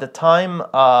by the time,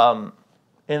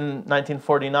 in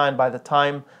 1949, by the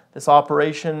time this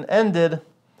operation ended,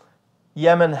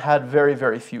 Yemen had very,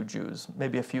 very few Jews,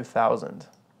 maybe a few thousand.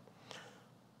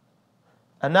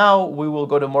 And now we will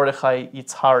go to Mordechai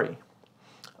Yitzhari.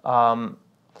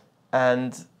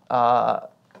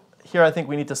 Here I think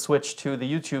we need to switch to the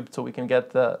YouTube so we can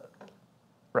get the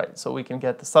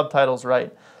subtitles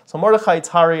right. So Mordechai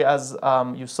Yitzhari, as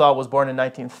you saw, was born in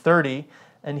 1930,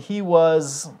 and he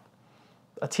was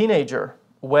a teenager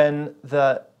when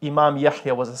the Imam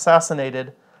Yahya was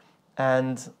assassinated,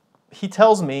 and he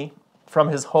tells me from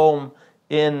his home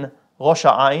in Rosh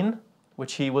Ha'ain,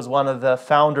 which he was one of the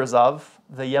founders of,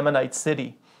 the Yemenite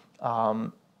city,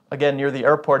 again near the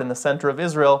airport in the center of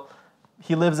Israel.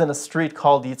 He lives in a street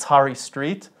called Yitzhari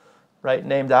Street, right,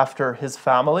 named after his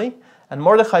family. And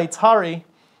Mordechai Yitzhari,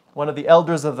 one of the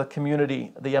elders of the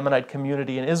community, the Yemenite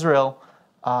community in Israel,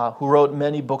 who wrote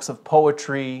many books of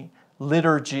poetry,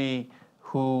 liturgy,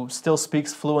 who still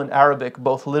speaks fluent Arabic,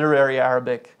 both literary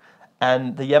Arabic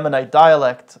and the Yemenite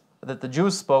dialect that the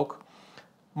Jews spoke.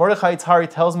 Mordechai Yitzhari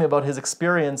tells me about his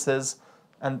experiences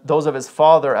and those of his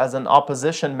father as an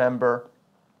opposition member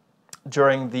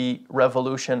during the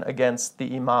revolution against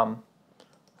the Imam.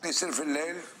 يصير في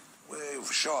الليل وفي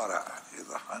الشوارع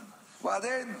يضحن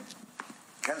وبعدين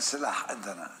كان سلاح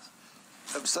عندنا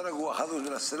بسرقوا واخذوا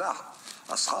السلاح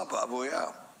اصحاب ابويا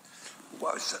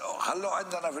وخلوه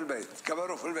عندنا في البيت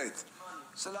كبروا في البيت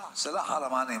سلاح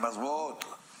علماني مضبوط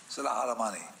سلاح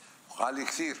علماني وغالي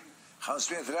كثير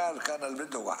 500 ريال كان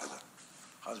البندق واحده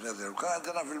 500 ريال وكان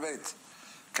عندنا في البيت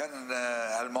كان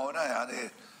المونة يعني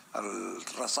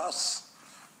الرصاص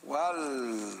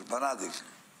والبنادق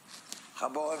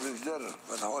خبوهم في الجدر،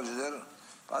 فتحوا الجدر،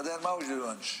 بعدين ما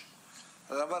وجدونش.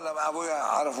 لما ابويا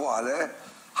عرفوا عليه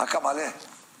حكم عليه،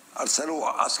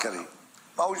 ارسلوه عسكري،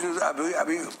 ما وجد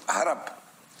ابي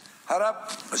هرب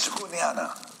مسكوني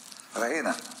انا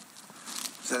رهينه،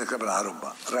 ذلك ابن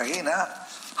عربه رهينه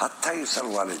حتى يوصل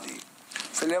والدي.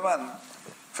 في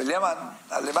اليمن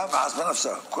الامام بحسب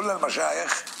نفسه كل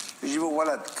المشايخ يجيبوا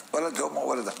ولدهم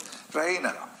وولده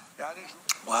رهينه يعني.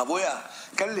 وابويا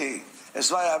قال لي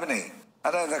اسمع يا ابني،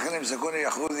 انا اذا كانوا يمسكوني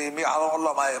ياخذوني يمي على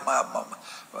والله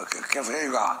ما كيف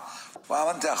يقع،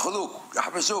 واما انت ياخذوك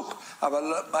يحبسوك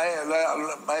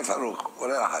ما يفعلوك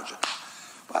ولا حاجه.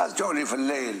 بعد جو لي في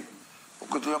الليل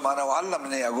وقلت لهم انا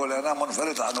وعلمني اقول انا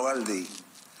منفرد عن والدي.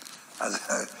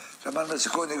 لما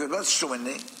مسكوني يقول لا تشتوا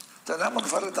مني، انا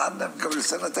منفرد عنهم قبل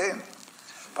سنتين.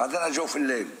 بعدين اجوا في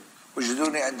الليل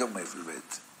وجدوني عند امي في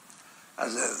البيت،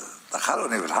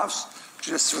 دخلوني في الحبس،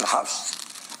 جلست في الحبس.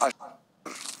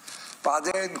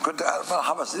 بعدين كنت ما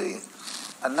حبس لي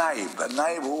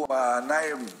النائب هو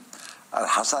النائب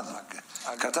الحسن،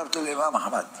 كتبت الامام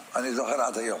احمد اني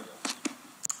ذكرت يوم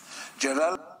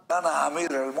جلال انا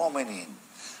امير المؤمنين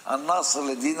الناصر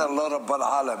لدين الله رب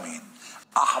العالمين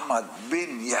احمد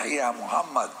بن يحيى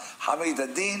محمد حميد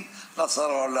الدين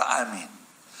نصره الله امين.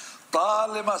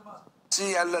 طالما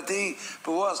التي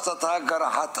بواسطتها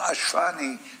جرحت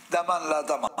اشفاني دما لا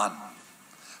دمعا،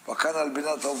 وكان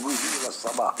البناء توقيفي الى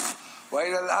الصباح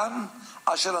والى الان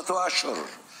 10 اشهر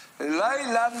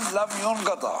ليلا لم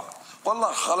ينقطع.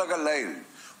 والله خلق الليل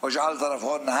وجعل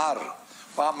طرفه النهار،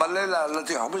 واما الليله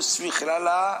التي حبست في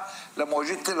خلالها لم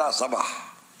وجدت لها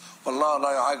صباح. والله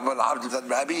لا يعاقب العبد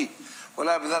بذنب ابيه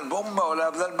ولا بذنب امه ولا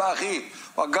بذنب اخيه.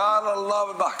 وقال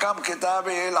الله بمحكم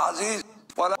كتابه العزيز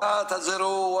ولا تزر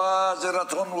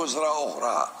وازرة وزر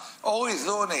اخرى.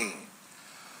 اغيثوني،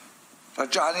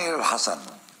 رجعني الى الحسن،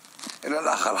 الى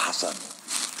الاخ الحسن.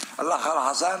 الاخ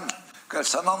الحسن قال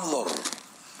سننظر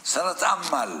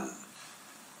سنتامل،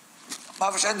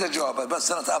 ما فيش عنده جواب بس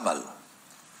سنتامل.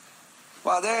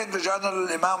 بعدين رجعنا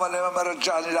للامام، الامام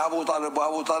رجعني لابو طالب،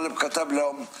 وابو طالب كتب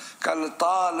لهم قال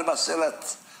طال مساله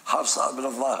حفصه بن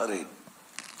الظاهري،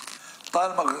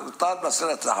 طال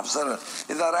مساله حفصه،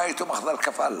 اذا رايتم اخذ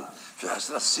الكفل في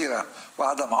حسن السيره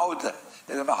وعدم عوده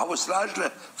الى ما حبس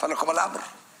لاجله فلكم الامر،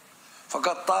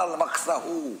 فقد طال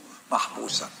مكثه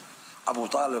محبوسا. ابو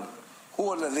طالب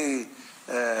هو الذي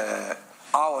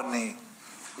عاوني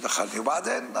ودخلني.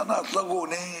 وبعدين انا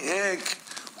اطلقوني هيك،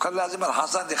 وكان لازم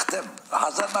الحسن يختم.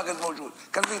 الحسن ما كان موجود،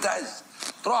 كان في تعز.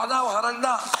 رحنا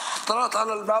وخرجنا، طلعت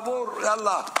على البابور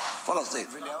يلا فلسطين.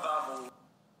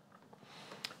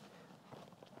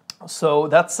 So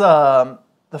that's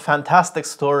the fantastic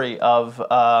story of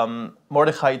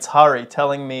Mordechai Tzhari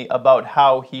telling me about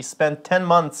how he spent 10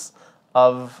 months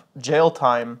of jail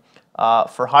time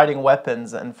for hiding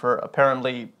weapons and for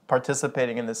apparently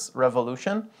participating in this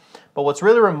revolution. But what's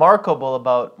really remarkable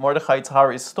about Mordechai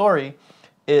Tzhari's story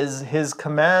is his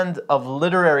command of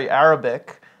literary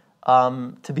Arabic,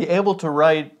 to be able to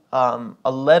write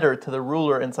a letter to the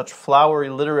ruler in such flowery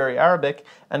literary Arabic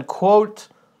and quote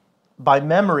by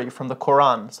memory from the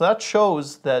Quran. So that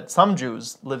shows that some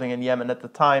Jews living in Yemen at the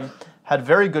time had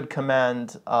very good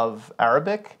command of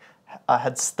Arabic,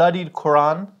 had studied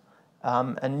Quran,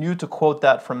 and knew to quote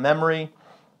that from memory.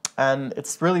 And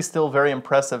it's really still very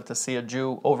impressive to see a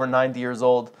Jew over 90 years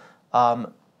old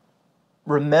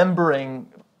remembering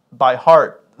by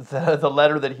heart the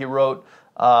letter that he wrote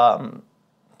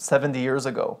 70 years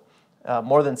ago,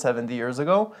 more than 70 years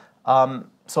ago.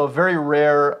 So a very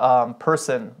rare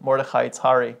person, Mordechai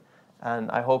Tzhari, and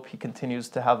I hope he continues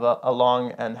to have a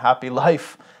long and happy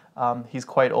life. He's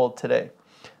quite old today.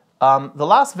 The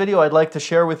last video I'd like to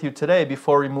share with you today,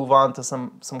 before we move on to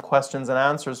some questions and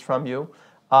answers from you,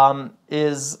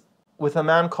 is with a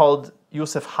man called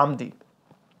Yusuf Hamdi.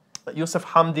 Yusuf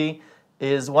Hamdi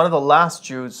is one of the last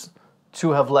Jews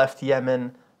to have left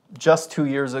Yemen just 2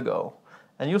 years ago.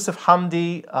 And Yusuf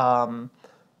Hamdi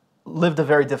lived a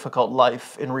very difficult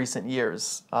life in recent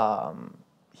years.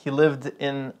 He lived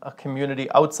in a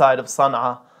community outside of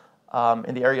Sana'a,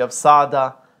 in the area of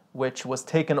Saada, which was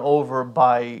taken over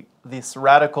by this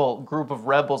radical group of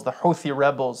rebels, the Houthi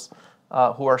rebels,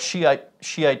 who are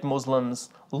Shiite Muslims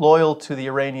loyal to the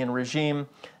Iranian regime.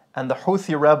 And the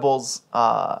Houthi rebels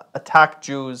attacked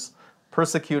Jews,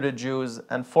 persecuted Jews,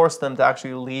 and forced them to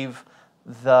actually leave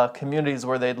the communities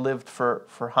where they'd lived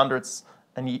for hundreds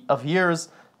of years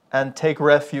and take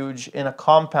refuge in a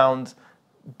compound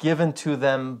given to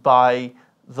them by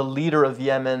the leader of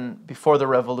Yemen before the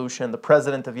revolution, the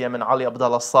president of Yemen, Ali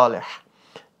Abdullah Saleh.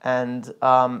 And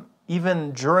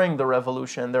even during the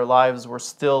revolution, their lives were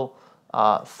still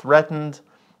threatened.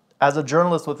 As a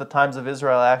journalist with the Times of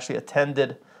Israel, I actually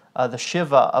attended the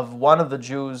Shiva of one of the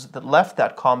Jews that left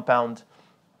that compound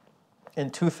in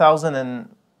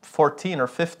 2014 or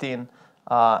 15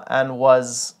 and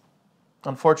was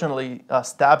unfortunately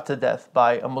stabbed to death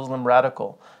by a Muslim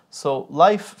radical. So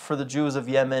life for the Jews of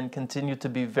Yemen continued to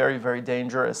be very, very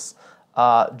dangerous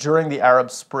during the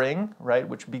Arab Spring, right,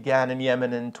 which began in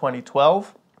Yemen in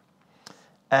 2012,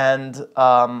 and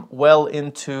well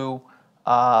into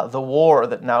the war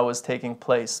that now is taking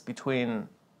place between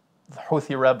the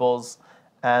Houthi rebels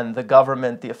and the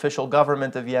government, the official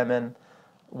government of Yemen,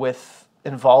 with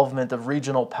involvement of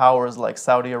regional powers like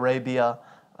Saudi Arabia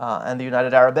and the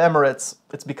United Arab Emirates.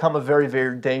 It's become a very,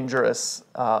 very dangerous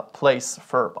place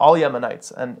for all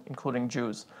Yemenites, and including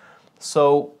Jews.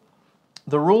 So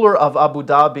the ruler of Abu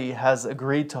Dhabi has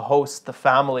agreed to host the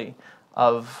family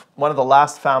of one of the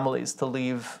last families to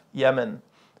leave Yemen,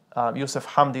 Yusuf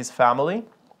Hamdi's family,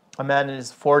 a man in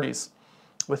his 40s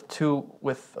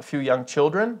with a few young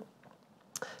children.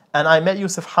 And I met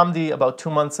Yusuf Hamdi about 2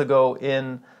 months ago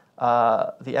in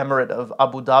the Emirate of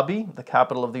Abu Dhabi, the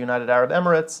capital of the United Arab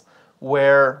Emirates,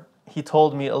 where he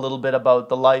told me a little bit about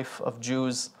the life of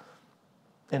Jews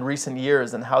in recent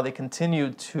years and how they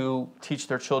continued to teach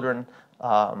their children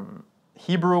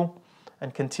Hebrew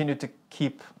and continue to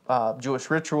keep Jewish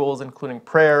rituals, including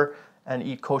prayer, and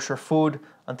eat kosher food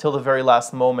until the very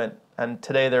last moment. And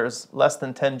today there's less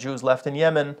than 10 Jews left in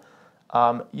Yemen.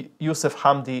 Yusuf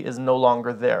Hamdi is no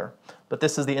longer there. But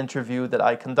this is the interview that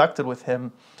I conducted with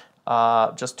him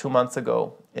just 2 months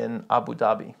ago in Abu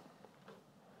Dhabi.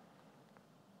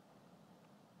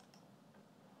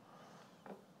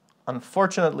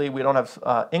 Unfortunately, we don't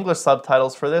have English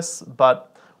subtitles for this,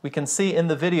 but we can see in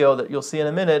the video that you'll see in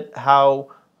a minute how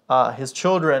his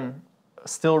children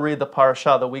still read the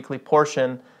parasha, the weekly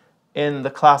portion, in the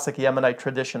classic Yemenite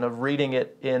tradition of reading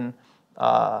it in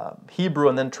Hebrew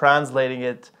and then translating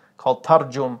it, called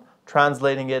tarjum,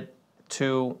 translating it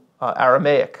to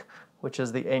Aramaic, which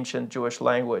is the ancient Jewish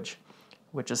language,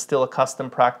 which is still a custom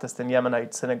practiced in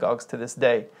Yemenite synagogues to this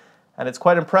day. And it's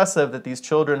quite impressive that these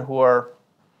children, who are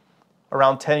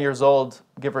around 10 years old,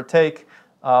 give or take,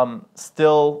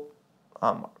 still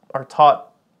are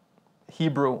taught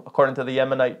Hebrew according to the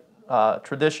Yemenite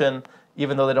tradition,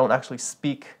 even though they don't actually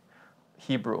speak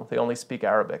Hebrew. They only speak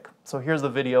Arabic. So here's the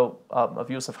video of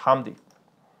Yusuf Hamdi.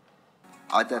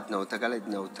 عاداتنا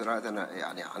وتقاليدنا وتراثنا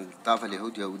يعني عن الثقافة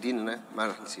اليهودية وديننا ما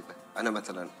راح نسيبه. أنا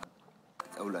مثلا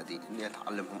أولادي إني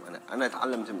أتعلمهم أنا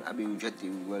تعلمت من أبي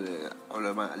وجدي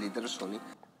والعلماء اللي درسوني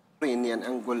إني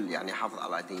أنقل يعني حافظ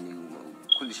على ديني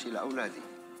وكل شيء لأولادي.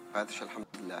 هذا الشيء الحمد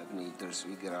لله ابني يدرس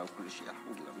ويقرأ وكل شيء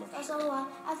الحمد لله ما في. تصور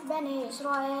أث بني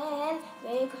إسرائيل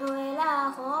بيكحوا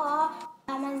الأخو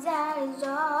من زال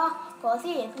الزوخ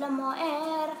كثيف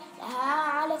لمؤير لها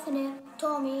على ثنين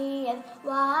توميد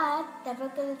وعد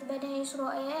تفكرت بني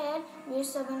إسرائيل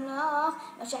ويستبن لخ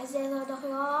مش عزيزة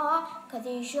دخيا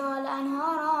كثيشو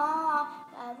الأنهار.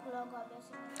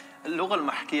 اللغة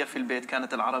المحكية في البيت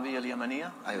كانت العربية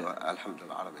اليمنية؟ أيوة الحمد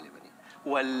لله العربية اليمنية.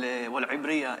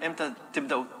 والعبرية إمتى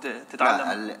تبدأوا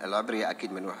تتعلم؟ لا العبرية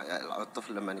أكيد من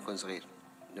الطفل لما يكون صغير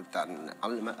نبدأ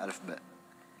نعلمه ألف باء.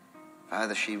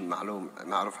 هذا الشيء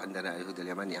معروف عندنا يهود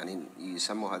اليمن، يعني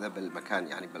يسموا هذا بالمكان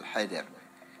يعني بالحيدر،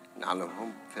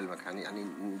 نعلمهم في المكان يعني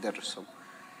ندرسهم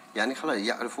يعني خلاص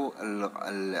يعرفوا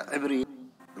العبري،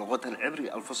 لغة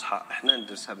العبري الفصحى احنا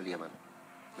ندرسها باليمن،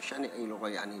 مش يعني أي لغة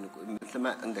يعني مثل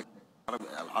ما عندك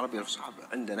العربي الفصحى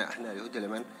عندنا احنا يهود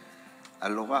اليمن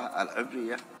اللغة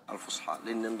العبرية الفصحى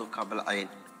لأن ننطقها بالعين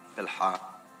بالحاء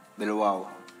بالواو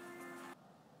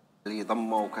اللي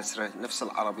ضمه وكسره نفس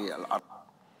العربي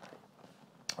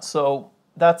So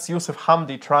that's Yusuf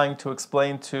Hamdi trying to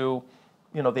explain to,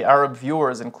 the Arab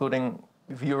viewers, including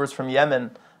viewers from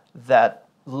Yemen, that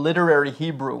literary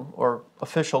Hebrew or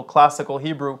official classical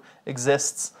Hebrew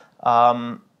exists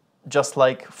just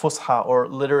like Fusha or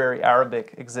literary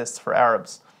Arabic exists for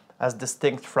Arabs, as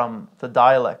distinct from the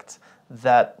dialect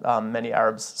that many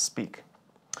Arabs speak.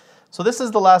 So this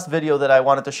is the last video that I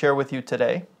wanted to share with you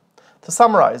today. To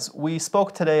summarize, we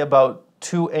spoke today about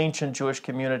two ancient Jewish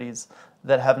communities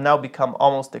that have now become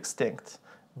almost extinct,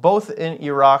 both in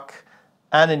Iraq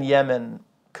and in Yemen,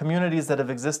 communities that have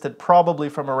existed probably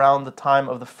from around the time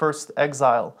of the first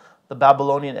exile, the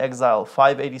Babylonian exile,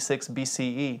 586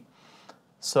 BCE.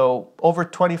 So over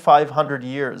 2,500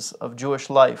 years of Jewish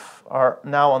life are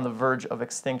now on the verge of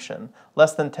extinction.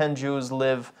 Less than 10 Jews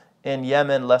live in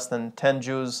Yemen, less than 10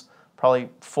 Jews,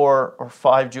 probably 4 or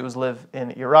 5 Jews live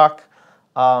in Iraq.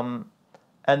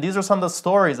 And these are some of the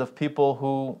stories of people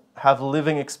who have lived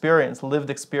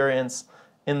experience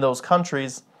in those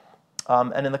countries.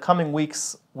 And in the coming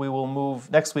weeks,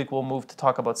 next week we'll move to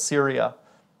talk about Syria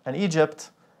and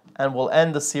Egypt, and we'll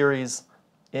end the series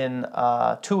in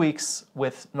 2 weeks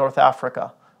with North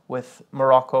Africa, with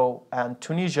Morocco and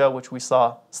Tunisia, which we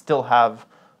saw still have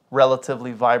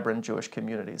relatively vibrant Jewish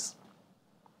communities.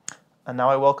 And now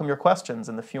I welcome your questions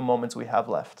in the few moments we have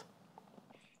left.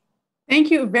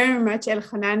 Thank you very much,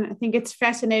 Elhanan. I think it's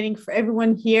fascinating for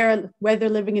everyone here, whether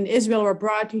living in Israel or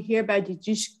abroad, to hear about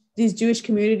these Jewish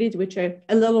communities, which are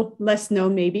a little less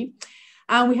known maybe.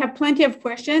 We have plenty of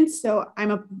questions, so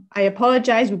I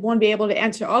apologize. We won't be able to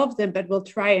answer all of them, but we'll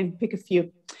try and pick a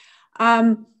few.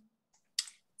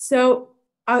 So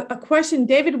a question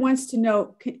David wants to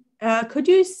know, could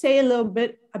you say a little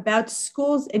bit about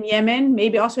schools in Yemen,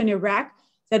 maybe also in Iraq,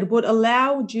 that would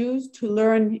allow Jews to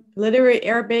learn literary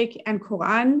Arabic and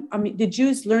Quran? I mean, did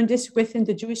Jews learn this within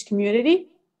the Jewish community?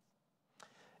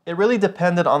 It really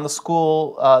depended on the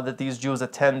school that these Jews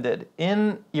attended.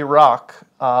 In Iraq,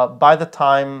 by the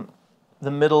time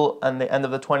the middle and the end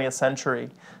of the 20th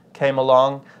century came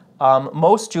along,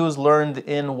 most Jews learned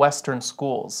in Western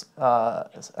schools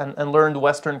and learned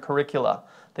Western curricula.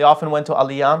 They often went to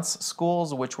Alliance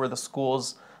schools, which were the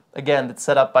schools, again, that's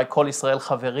set up by Kol Israel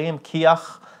Chaverim,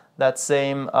 Kiach, that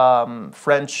same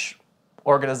French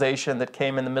organization that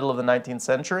came in the middle of the 19th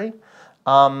century.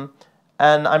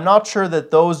 And I'm not sure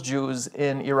that those Jews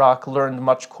in Iraq learned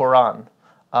much Quran.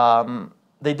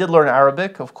 They did learn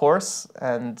Arabic, of course,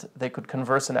 and they could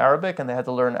converse in Arabic, and they had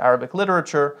to learn Arabic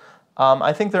literature.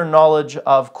 I think their knowledge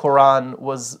of Quran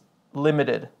was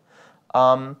limited.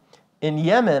 In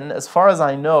Yemen, as far as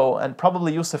I know, and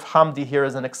probably Yusuf Hamdi here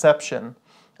is an exception,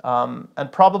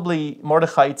 and probably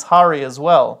Mordechai Itzhari as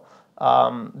well,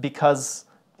 because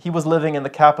he was living in the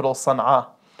capital, Sana'a.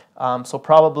 So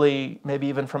probably, maybe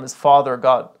even from his father,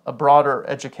 got a broader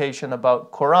education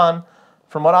about Quran.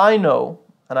 From what I know,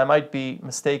 and I might be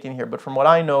mistaken here, but from what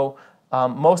I know,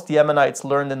 most Yemenites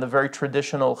learned in the very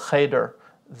traditional cheder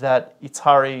that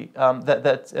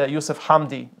Yusuf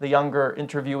Hamdi, the younger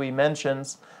interviewee,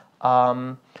 mentions,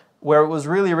 where it was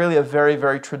really a very,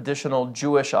 very traditional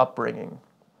Jewish upbringing,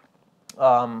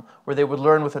 where they would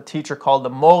learn with a teacher called the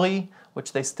Mori,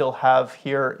 which they still have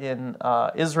here in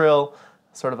Israel,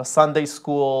 sort of a Sunday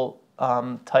school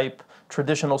type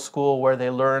traditional school where they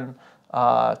learn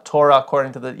Torah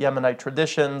according to the Yemenite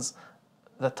traditions,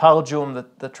 the Tarjum,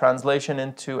 the translation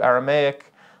into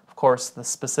Aramaic, of course, the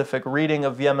specific reading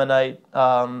of Yemenite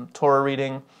Torah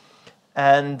reading.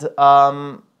 And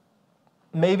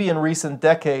maybe in recent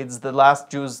decades, the last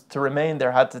Jews to remain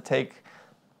there had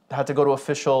to go to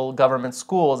official government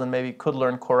schools and maybe could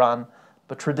learn Quran.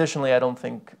 But traditionally, I don't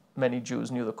think many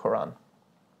Jews knew the Quran.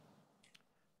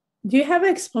 Do you have an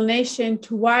explanation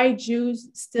to why Jews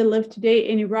still live today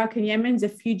in Iraq and Yemen? The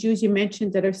few Jews you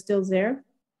mentioned that are still there?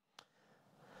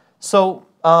 So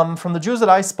from the Jews that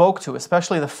I spoke to,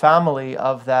 especially the family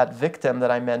of that victim that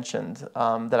I mentioned,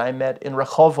 that I met in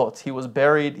Rehovot, he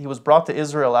was brought to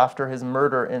Israel after his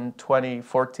murder in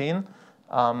 2014,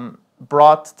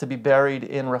 brought to be buried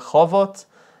in Rehovot.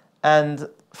 And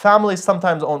families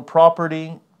sometimes own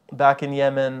property back in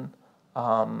Yemen.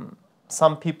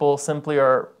 Some people simply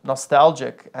are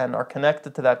nostalgic and are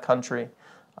connected to that country.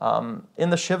 In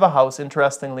the Shiva house,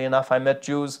 interestingly enough, I met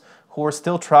Jews who were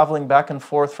still traveling back and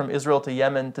forth from Israel to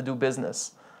Yemen to do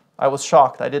business. I was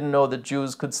shocked. I didn't know that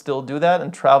Jews could still do that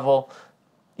and travel,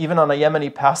 even on a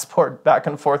Yemeni passport, back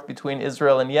and forth between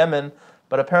Israel and Yemen,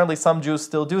 but apparently some Jews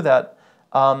still do that.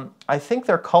 I think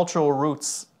their cultural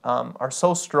roots are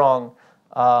so strong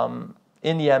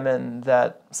in Yemen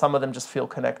that some of them just feel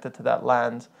connected to that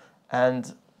land.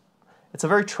 And it's a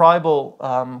very tribal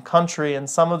country, and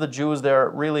some of the Jews there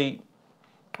really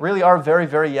are very,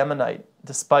 very Yemenite.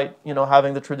 Despite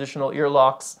having the traditional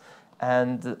earlocks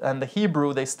and the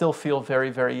Hebrew, they still feel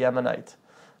very, very Yemenite.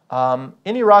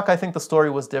 In Iraq, I think the story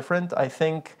was different. I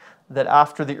think that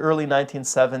after the early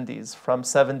 1970s, from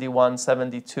 71,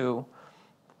 72,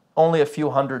 only a few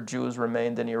hundred Jews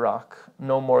remained in Iraq,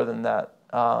 no more than that.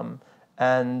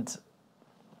 And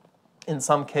in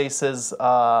some cases,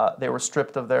 they were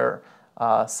stripped of their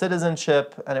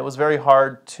citizenship, and it was very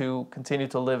hard to continue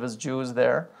to live as Jews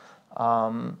there.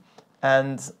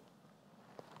 And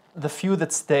the few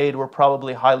that stayed were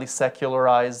probably highly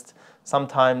secularized,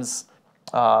 sometimes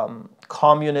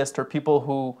communist, or people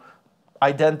who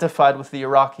identified with the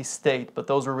Iraqi state, but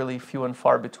those were really few and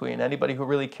far between. Anybody who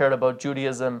really cared about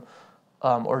Judaism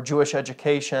or Jewish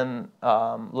education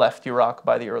left Iraq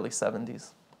by the early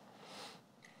 70s.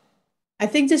 I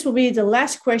think this will be the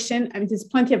last question. I mean, there's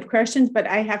plenty of questions, but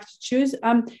I have to choose.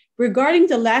 Regarding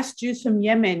the last Jews from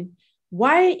Yemen,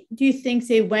 Why do you think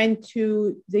they went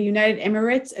to the United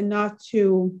Emirates and not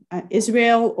to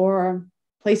Israel or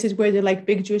places where they're like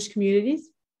big Jewish communities?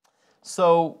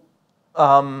 So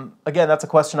again, that's a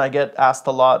question I get asked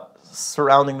a lot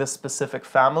surrounding this specific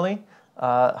family,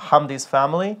 Hamdi's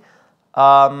family.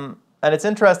 And it's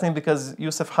interesting because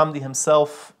Yusuf Hamdi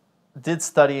himself did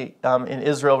study in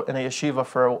Israel in a yeshiva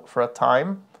for a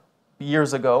time,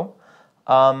 years ago.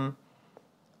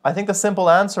 I think the simple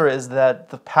answer is that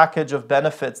the package of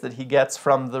benefits that he gets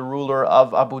from the ruler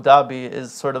of Abu Dhabi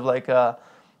is sort of like a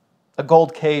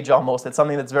gold cage almost. It's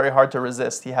something that's very hard to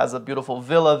resist. He has a beautiful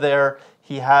villa there.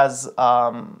 He has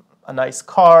a nice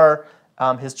car.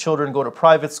 His children go to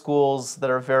private schools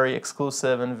that are very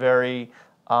exclusive and very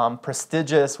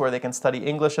prestigious, where they can study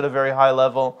English at a very high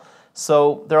level.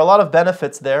 So there are a lot of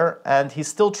benefits there, and he's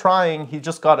still trying. He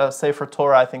just got a Sefer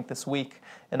Torah, I think, this week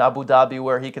in Abu Dhabi,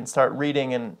 where he can start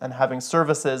reading and having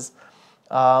services.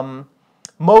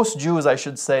 Most Jews, I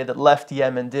should say, that left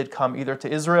Yemen did come either to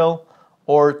Israel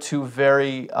or to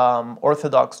very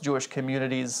Orthodox Jewish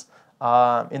communities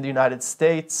in the United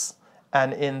States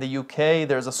and in the UK.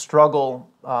 There's a struggle,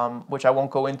 which I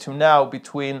won't go into now,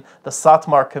 between the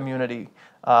Satmar community,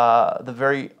 the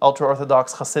very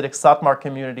ultra-Orthodox Hasidic Satmar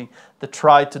community that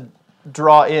tried to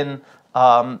draw in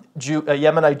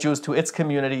Yemenite Jews to its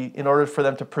community in order for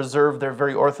them to preserve their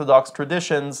very Orthodox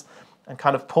traditions and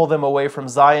kind of pull them away from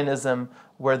Zionism,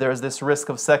 where there's this risk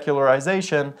of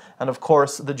secularization, and of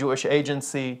course the Jewish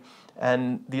Agency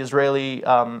and the Israeli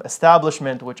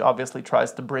establishment, which obviously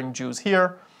tries to bring Jews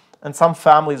here. And some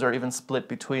families are even split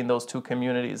between those two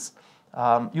communities.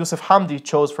 Yusuf Hamdi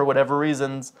chose, for whatever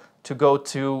reasons, to go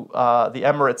to the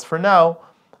Emirates for now.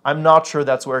 I'm not sure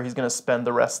that's where he's going to spend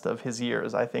the rest of his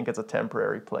years. I think it's a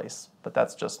temporary place, but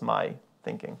that's just my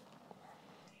thinking.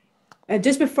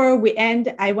 Just before we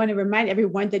end, I want to remind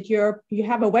everyone that you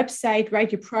have a website,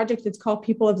 right? Your project, it's called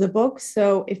People of the Book.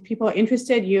 So if people are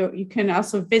interested, you can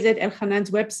also visit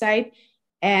Elhanan's website.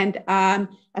 And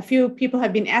a few people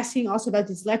have been asking also about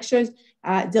these lectures.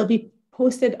 They'll be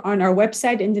posted on our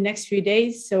website in the next few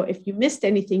days. So if you missed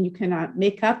anything, you can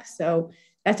make up. So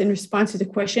that's in response to the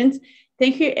questions.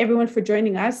 Thank you, everyone, for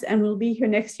joining us. And we'll be here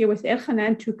next year with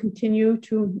Elhanan to continue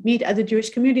to meet other Jewish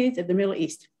communities of the Middle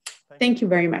East. Thank you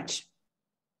very much.